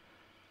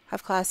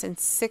have class in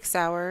 6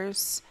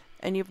 hours,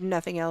 and you have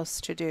nothing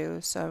else to do,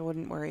 so I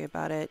wouldn't worry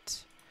about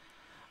it.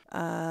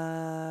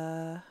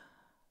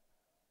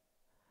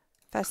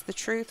 That's the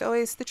truth,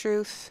 always the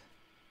truth.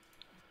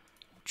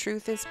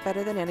 Truth is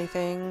better than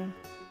anything.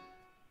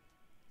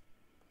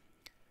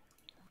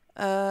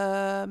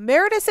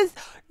 Meredith is...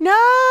 No!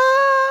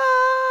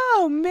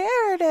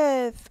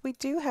 Meredith! We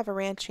do have a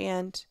ranch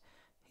hand.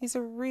 He's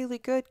a really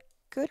good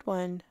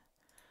one.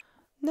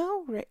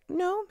 No,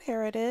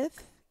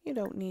 Meredith. You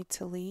don't need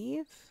to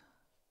leave.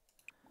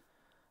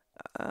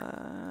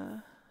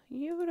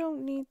 You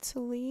don't need to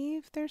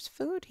leave. There's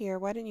food here.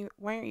 Why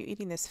aren't you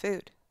eating this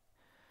food?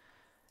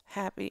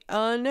 Happy,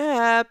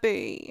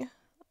 unhappy.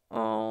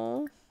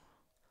 Oh.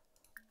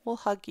 We'll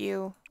hug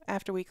you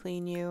after we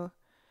clean you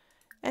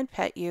and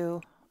pet you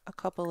a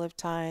couple of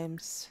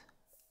times.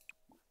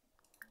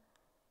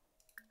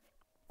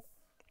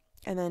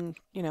 And then,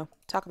 you know,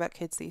 talk about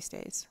kids these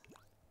days.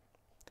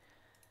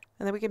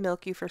 And then we can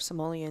milk you for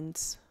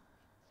simoleons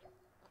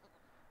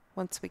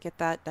once we get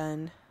that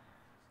done.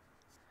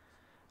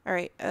 All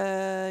right,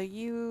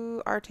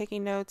 you are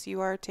taking notes. You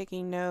are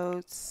taking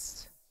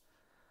notes.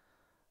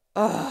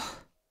 Ugh.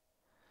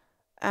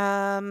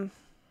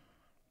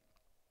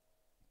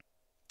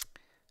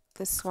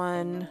 This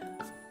one.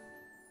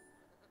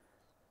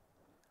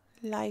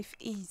 Life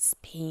is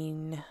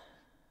pain.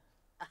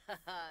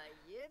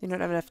 You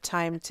don't have enough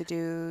time to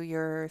do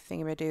your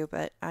thingamadoo,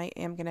 but I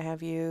am going to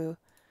have you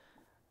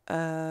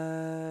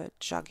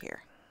jog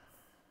here.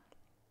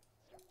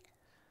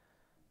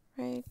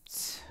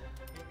 Right.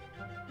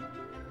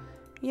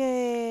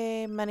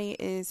 Yay, money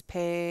is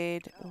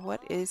paid.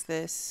 What is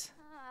this?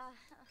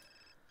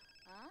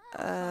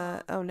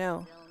 Oh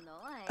no.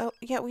 Oh,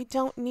 yeah, we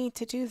don't need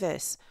to do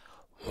this.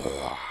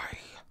 Why?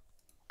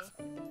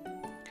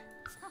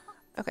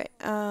 Okay,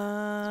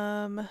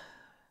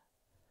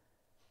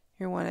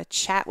 you want to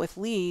chat with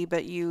Lee,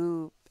 but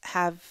you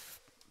have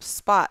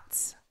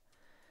spots.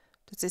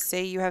 Does it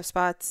say you have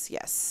spots?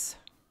 Yes.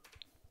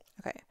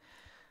 Okay,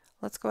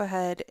 let's go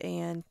ahead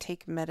and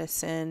take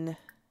medicine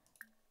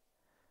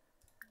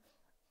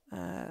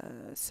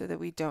so that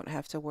we don't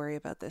have to worry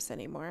about this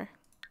anymore.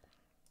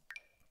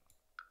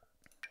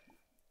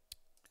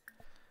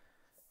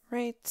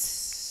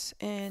 Right,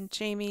 and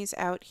Jamie's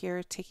out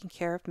here taking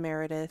care of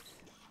Meredith,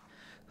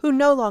 who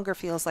no longer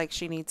feels like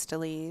she needs to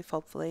leave,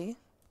 hopefully.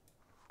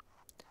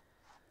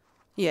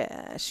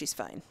 Yeah, she's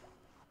fine.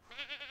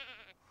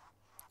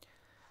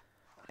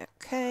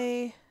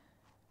 Okay.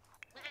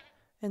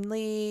 And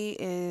Lee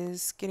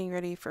is getting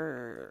ready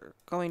for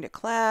going to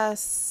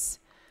class.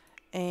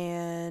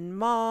 And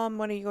Mom,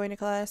 when are you going to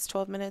class?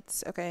 12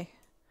 minutes? Okay.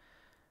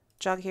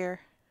 Jog here.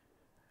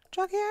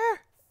 Jog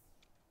here!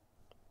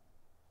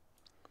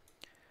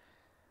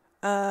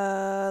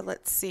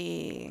 Let's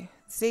see.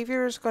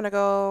 Xavier's going to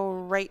go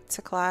right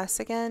to class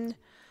again.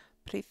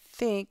 But I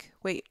think...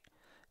 Wait.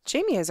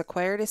 Jamie has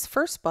acquired his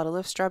first bottle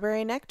of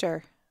strawberry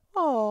nectar.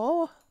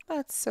 Oh,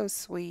 that's so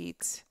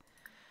sweet.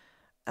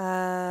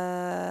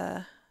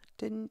 Didn't...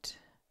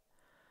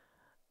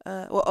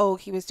 well, oh,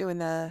 he was doing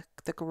the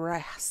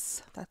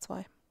grass. That's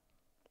why.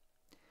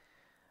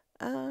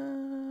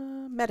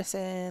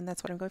 Medicine.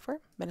 That's what I'm going for.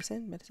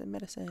 Medicine, medicine,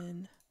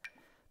 medicine.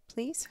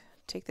 Please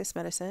take this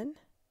medicine.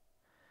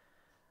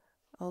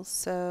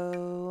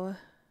 Also,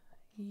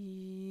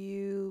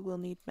 you will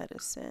need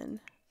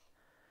medicine.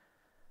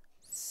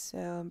 So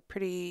I'm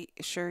pretty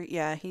sure,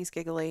 yeah, he's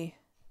giggly.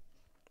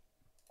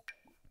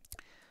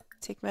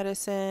 Take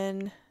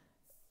medicine.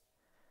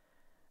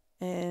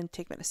 And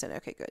take medicine.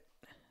 Okay, good.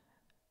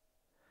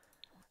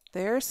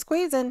 They're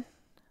squeezing.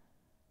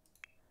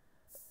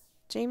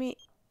 Jamie,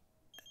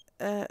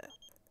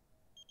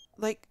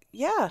 like,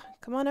 yeah,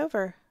 come on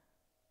over.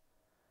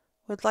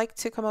 Would like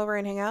to come over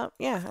and hang out?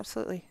 Yeah,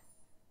 absolutely.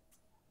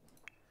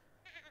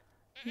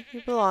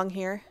 You belong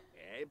here.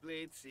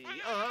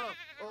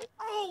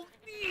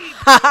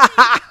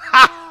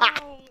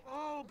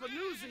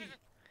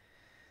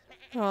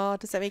 Oh,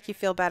 does that make you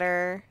feel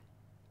better?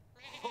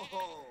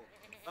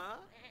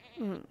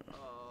 All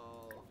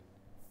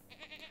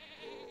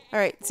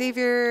right,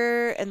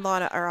 Xavier and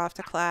Lana are off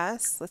to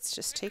class. Let's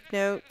just take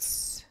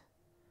notes.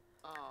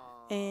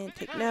 And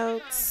take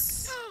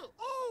notes.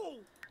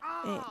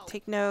 And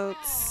take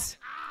notes.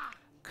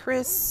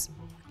 Chris,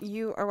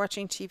 you are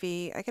watching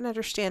TV. I can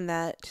understand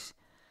that.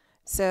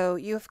 So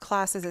you have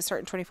classes that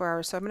start in 24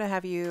 hours. So I'm going to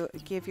have you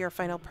give your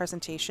final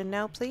presentation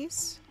now,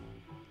 please.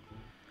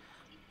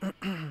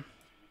 And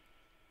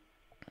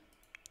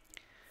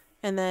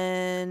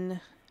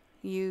then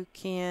you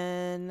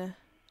can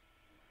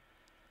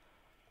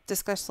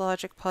discuss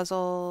logic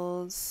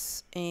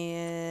puzzles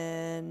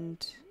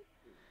and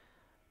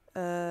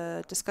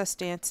discuss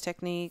dance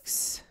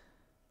techniques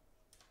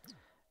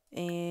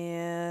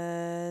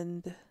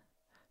and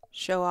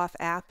show off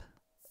app.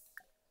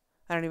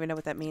 I don't even know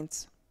what that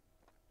means.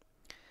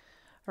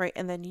 All right,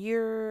 and then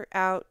you're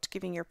out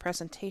giving your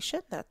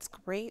presentation. That's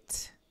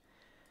great.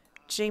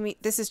 Jamie,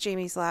 this is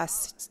Jamie's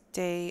last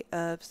day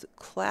of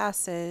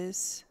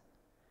classes.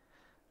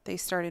 They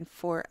start in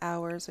 4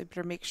 hours. I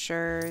better make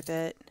sure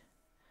that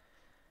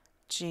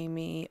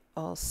Jamie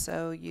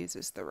also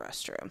uses the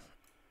restroom.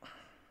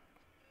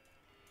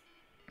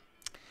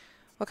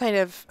 What kind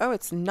of... Oh,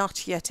 it's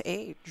not yet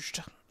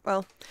aged.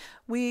 Well,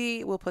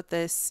 we will put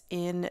this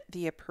in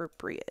the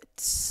appropriate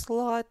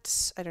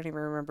slot. I don't even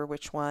remember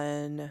which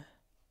one.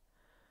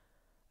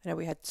 I know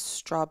we had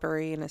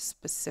strawberry in a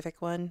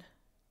specific one.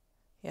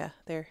 Yeah,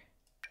 there.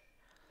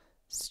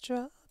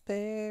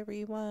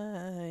 Strawberry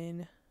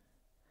wine.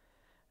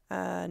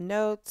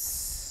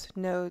 Notes,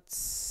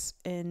 notes,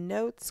 and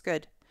notes.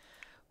 Good.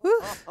 Woo!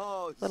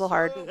 Little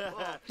hard.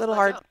 Little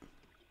hard.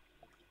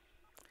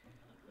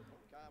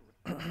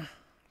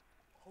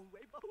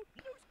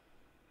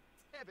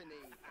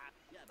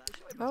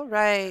 All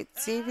right,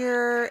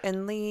 Xavier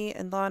and Lee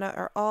and Lana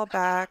are all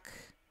back.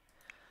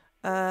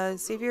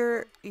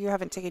 Xavier, you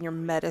haven't taken your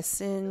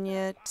medicine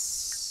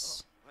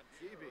yet.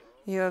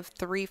 You have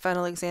 3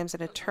 final exams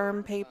and a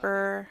term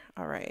paper.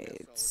 All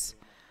right.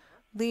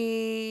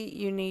 Lee,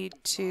 you need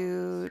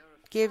to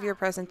give your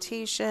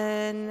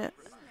presentation.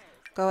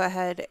 Go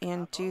ahead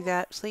and do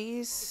that,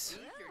 please.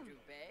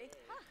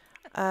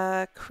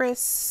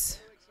 Chris,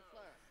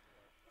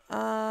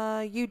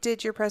 you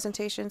did your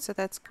presentation, so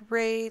that's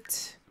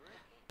great.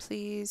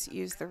 Please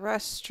use the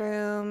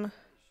restroom.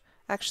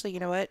 Actually, you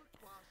know what?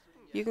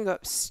 You can go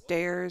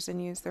upstairs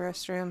and use the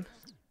restroom.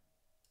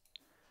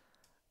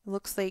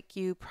 Looks like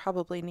you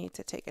probably need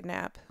to take a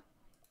nap.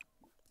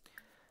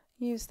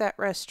 Use that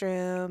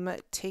restroom.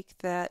 Take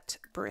that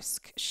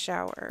brisk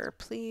shower,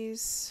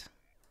 please.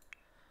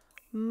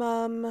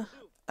 Mom,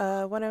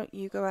 why don't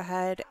you go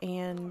ahead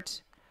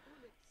and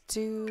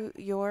do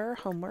your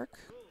homework.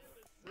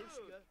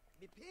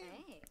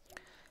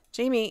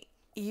 Jamie,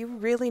 you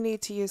really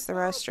need to use the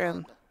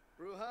restroom.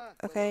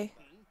 Okay?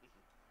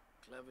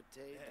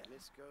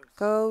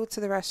 Go to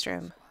the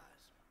restroom.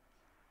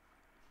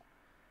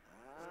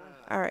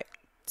 Alright.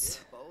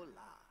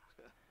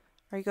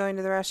 Are you going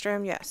to the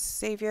restroom? Yes.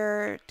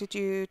 Xavier, did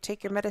you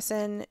take your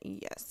medicine?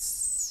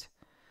 Yes.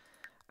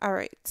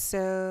 Alright,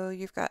 so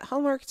you've got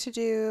homework to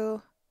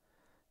do.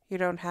 You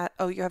don't have...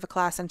 Oh, you have a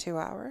class in 2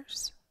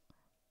 hours.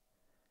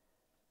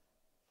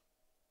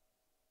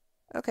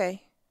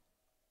 Okay.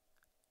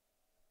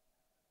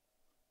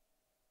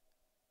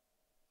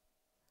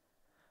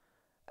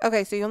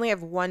 Okay, so you only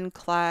have 1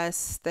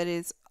 class that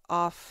is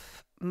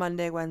off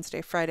Monday,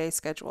 Wednesday, Friday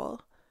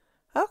schedule.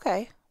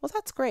 Okay, well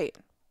that's great.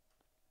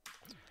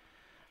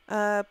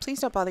 Please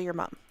don't bother your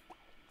mom.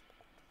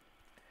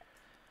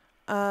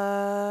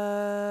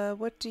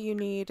 What do you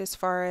need as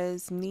far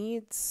as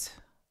needs?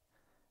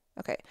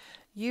 Okay,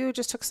 you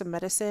just took some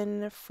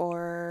medicine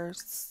for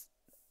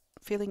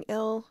feeling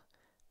ill.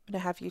 I'm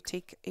gonna have you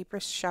take a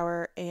brisk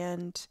shower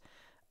and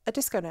a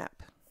disco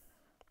nap.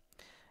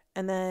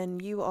 And then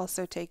you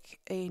also take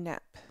a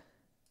nap.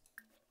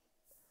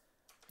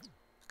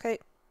 Okay.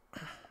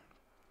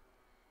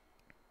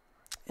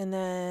 And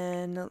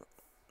then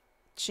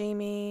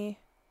Jamie,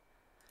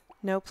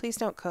 no, please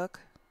don't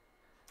cook.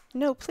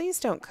 No, please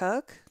don't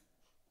cook.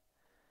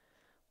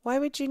 Why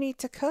would you need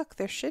to cook?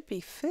 There should be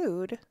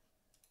food.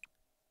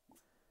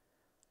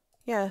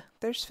 Yeah,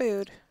 there's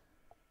food.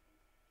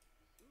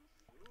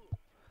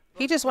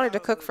 He just wanted to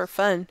cook for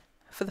fun,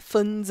 for the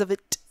funs of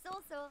it.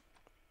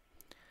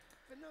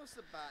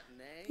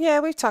 Yeah,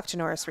 we've talked to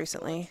Norris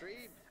recently.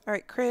 All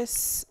right,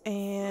 Chris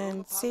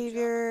and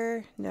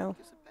Xavier. No.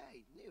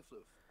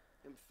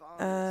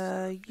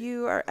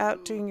 You are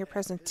out doing your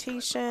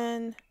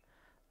presentation.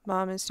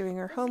 Mom is doing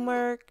her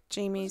homework.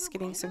 Jamie's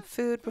getting some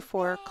food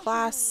before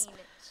class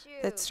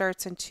that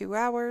starts in 2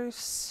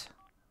 hours.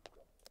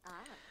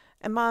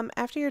 And Mom,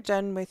 after you're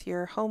done with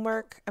your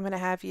homework, I'm going to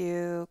have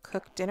you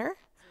cook dinner.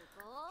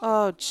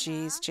 Oh,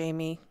 geez,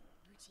 Jamie.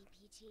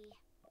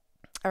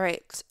 All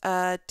right,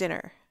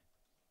 dinner.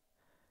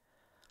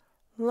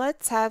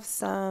 Let's have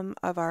some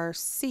of our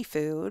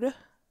seafood.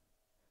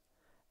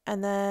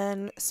 And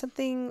then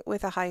something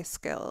with a high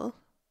skill.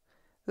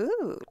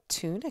 Ooh,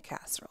 tuna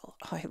casserole.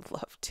 Oh, I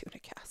love tuna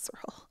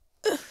casserole.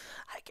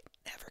 I can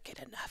never get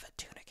enough of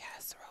tuna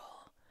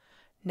casserole.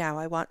 Now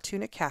I want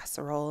tuna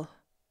casserole.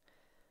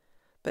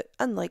 But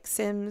unlike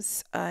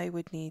Sims, I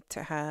would need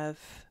to have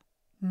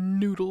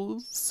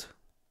noodles.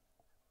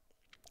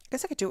 I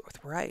guess I could do it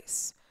with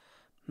rice.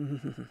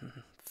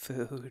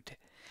 Food.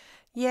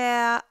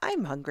 Yeah,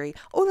 I'm hungry.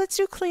 Oh, let's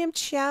do clam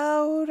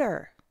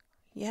chowder.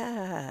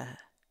 Yeah.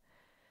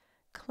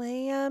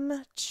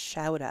 Clam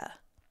chowder.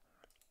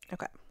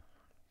 Okay.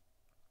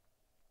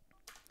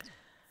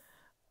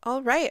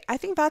 All right. I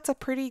think that's a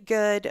pretty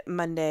good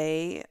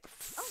Monday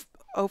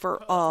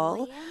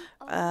overall.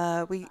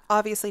 We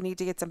obviously need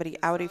to get somebody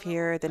out of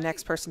here. The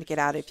next person to get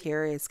out of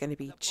here is going to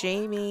be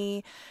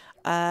Jamie.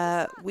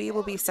 We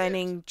will be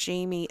signing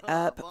Jamie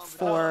up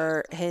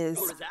for his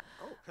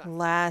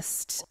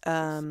last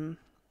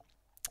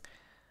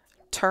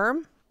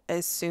term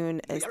as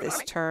soon as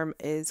this term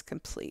is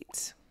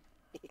complete.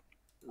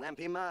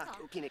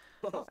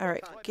 All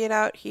right, get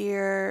out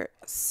here,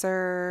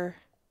 sir.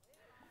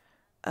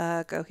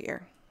 Go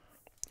here.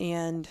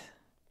 And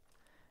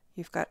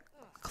you've got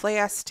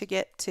class to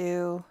get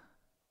to.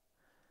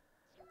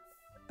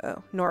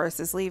 Oh, Norris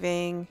is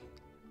leaving.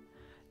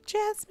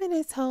 Jasmine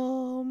is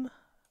home.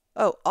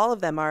 Oh, all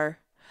of them are.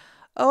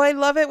 Oh, I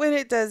love it when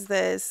it does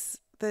this.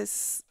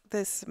 This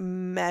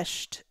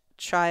meshed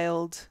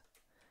child.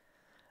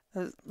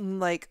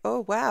 Like,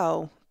 oh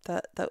wow.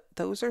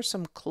 Those are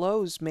some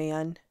clothes,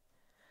 man.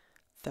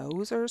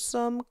 Those are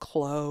some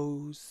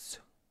clothes.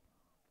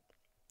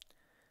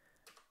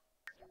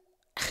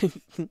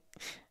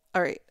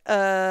 All right.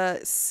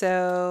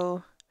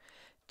 So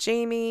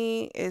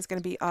Jamie is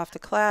going to be off to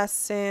class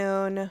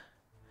soon.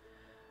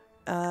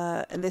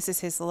 And this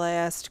is his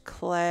last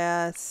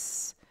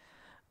class.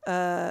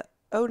 Oh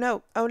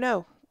no. Oh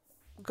no.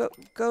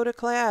 go to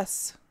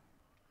class.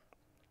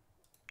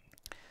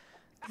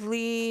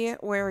 Lee,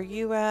 where are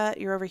you at?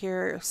 You're over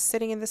here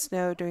sitting in the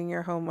snow doing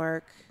your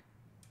homework.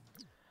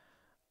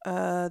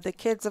 The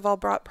kids have all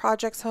brought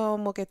projects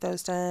home. We'll get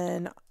those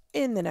done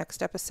in the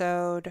next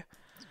episode.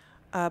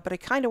 But I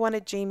kind of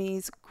wanted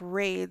Jamie's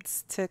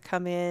grades to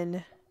come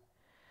in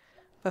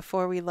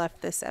before we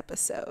left this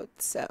episode.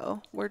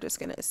 So we're just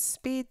going to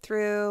speed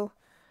through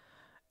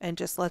and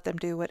just let them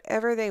do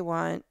whatever they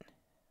want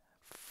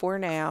for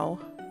now.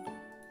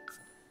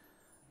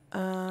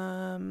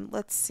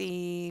 Let's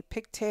see.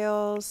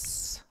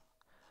 Pigtails.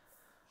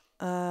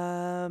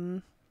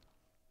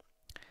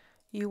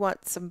 You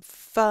want some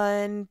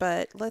fun,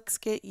 but let's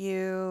get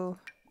you...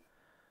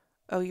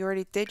 Oh, you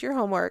already did your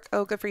homework.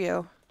 Oh, good for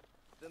you.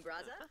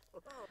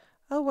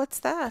 Oh, what's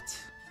that?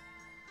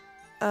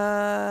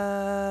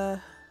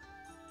 That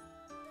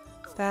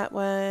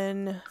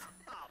one.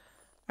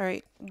 All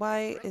right,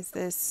 why is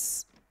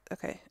this?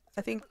 Okay,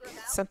 I think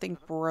something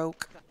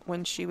broke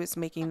when she was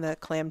making the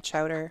clam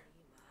chowder.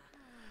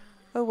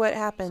 Oh, what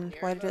happened?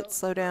 Why did it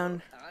slow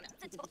down?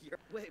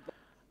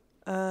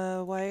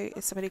 Why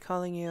is somebody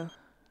calling you?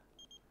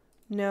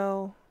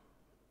 No.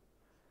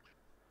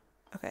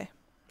 Okay.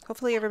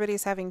 Hopefully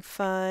everybody's having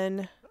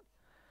fun.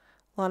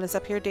 Lana's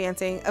up here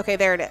dancing. Okay,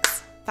 there it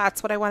is.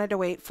 That's what I wanted to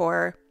wait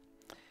for.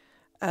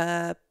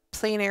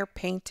 Plein air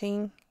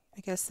painting. I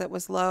guess that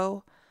was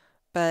low.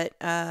 But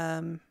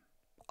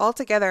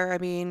altogether, I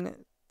mean,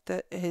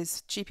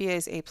 his GPA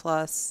is A+.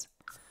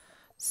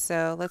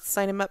 So let's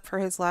sign him up for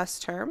his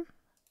last term.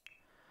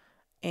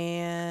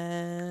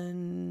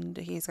 And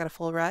he's got a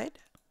full ride.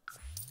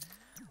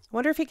 I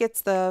wonder if he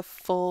gets the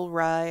full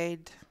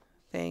ride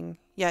thing.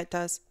 Yeah, it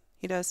does.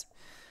 He does.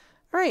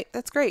 All right,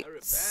 that's great.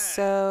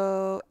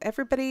 So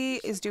everybody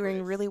is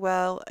doing really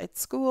well at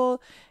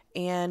school,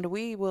 and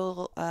we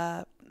will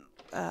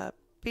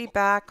be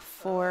back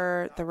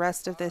for the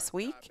rest of this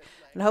week,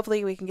 and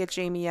hopefully we can get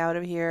Jamie out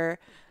of here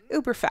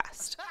uber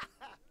fast.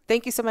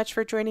 Thank you so much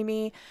for joining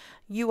me.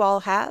 You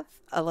all have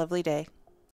a lovely day.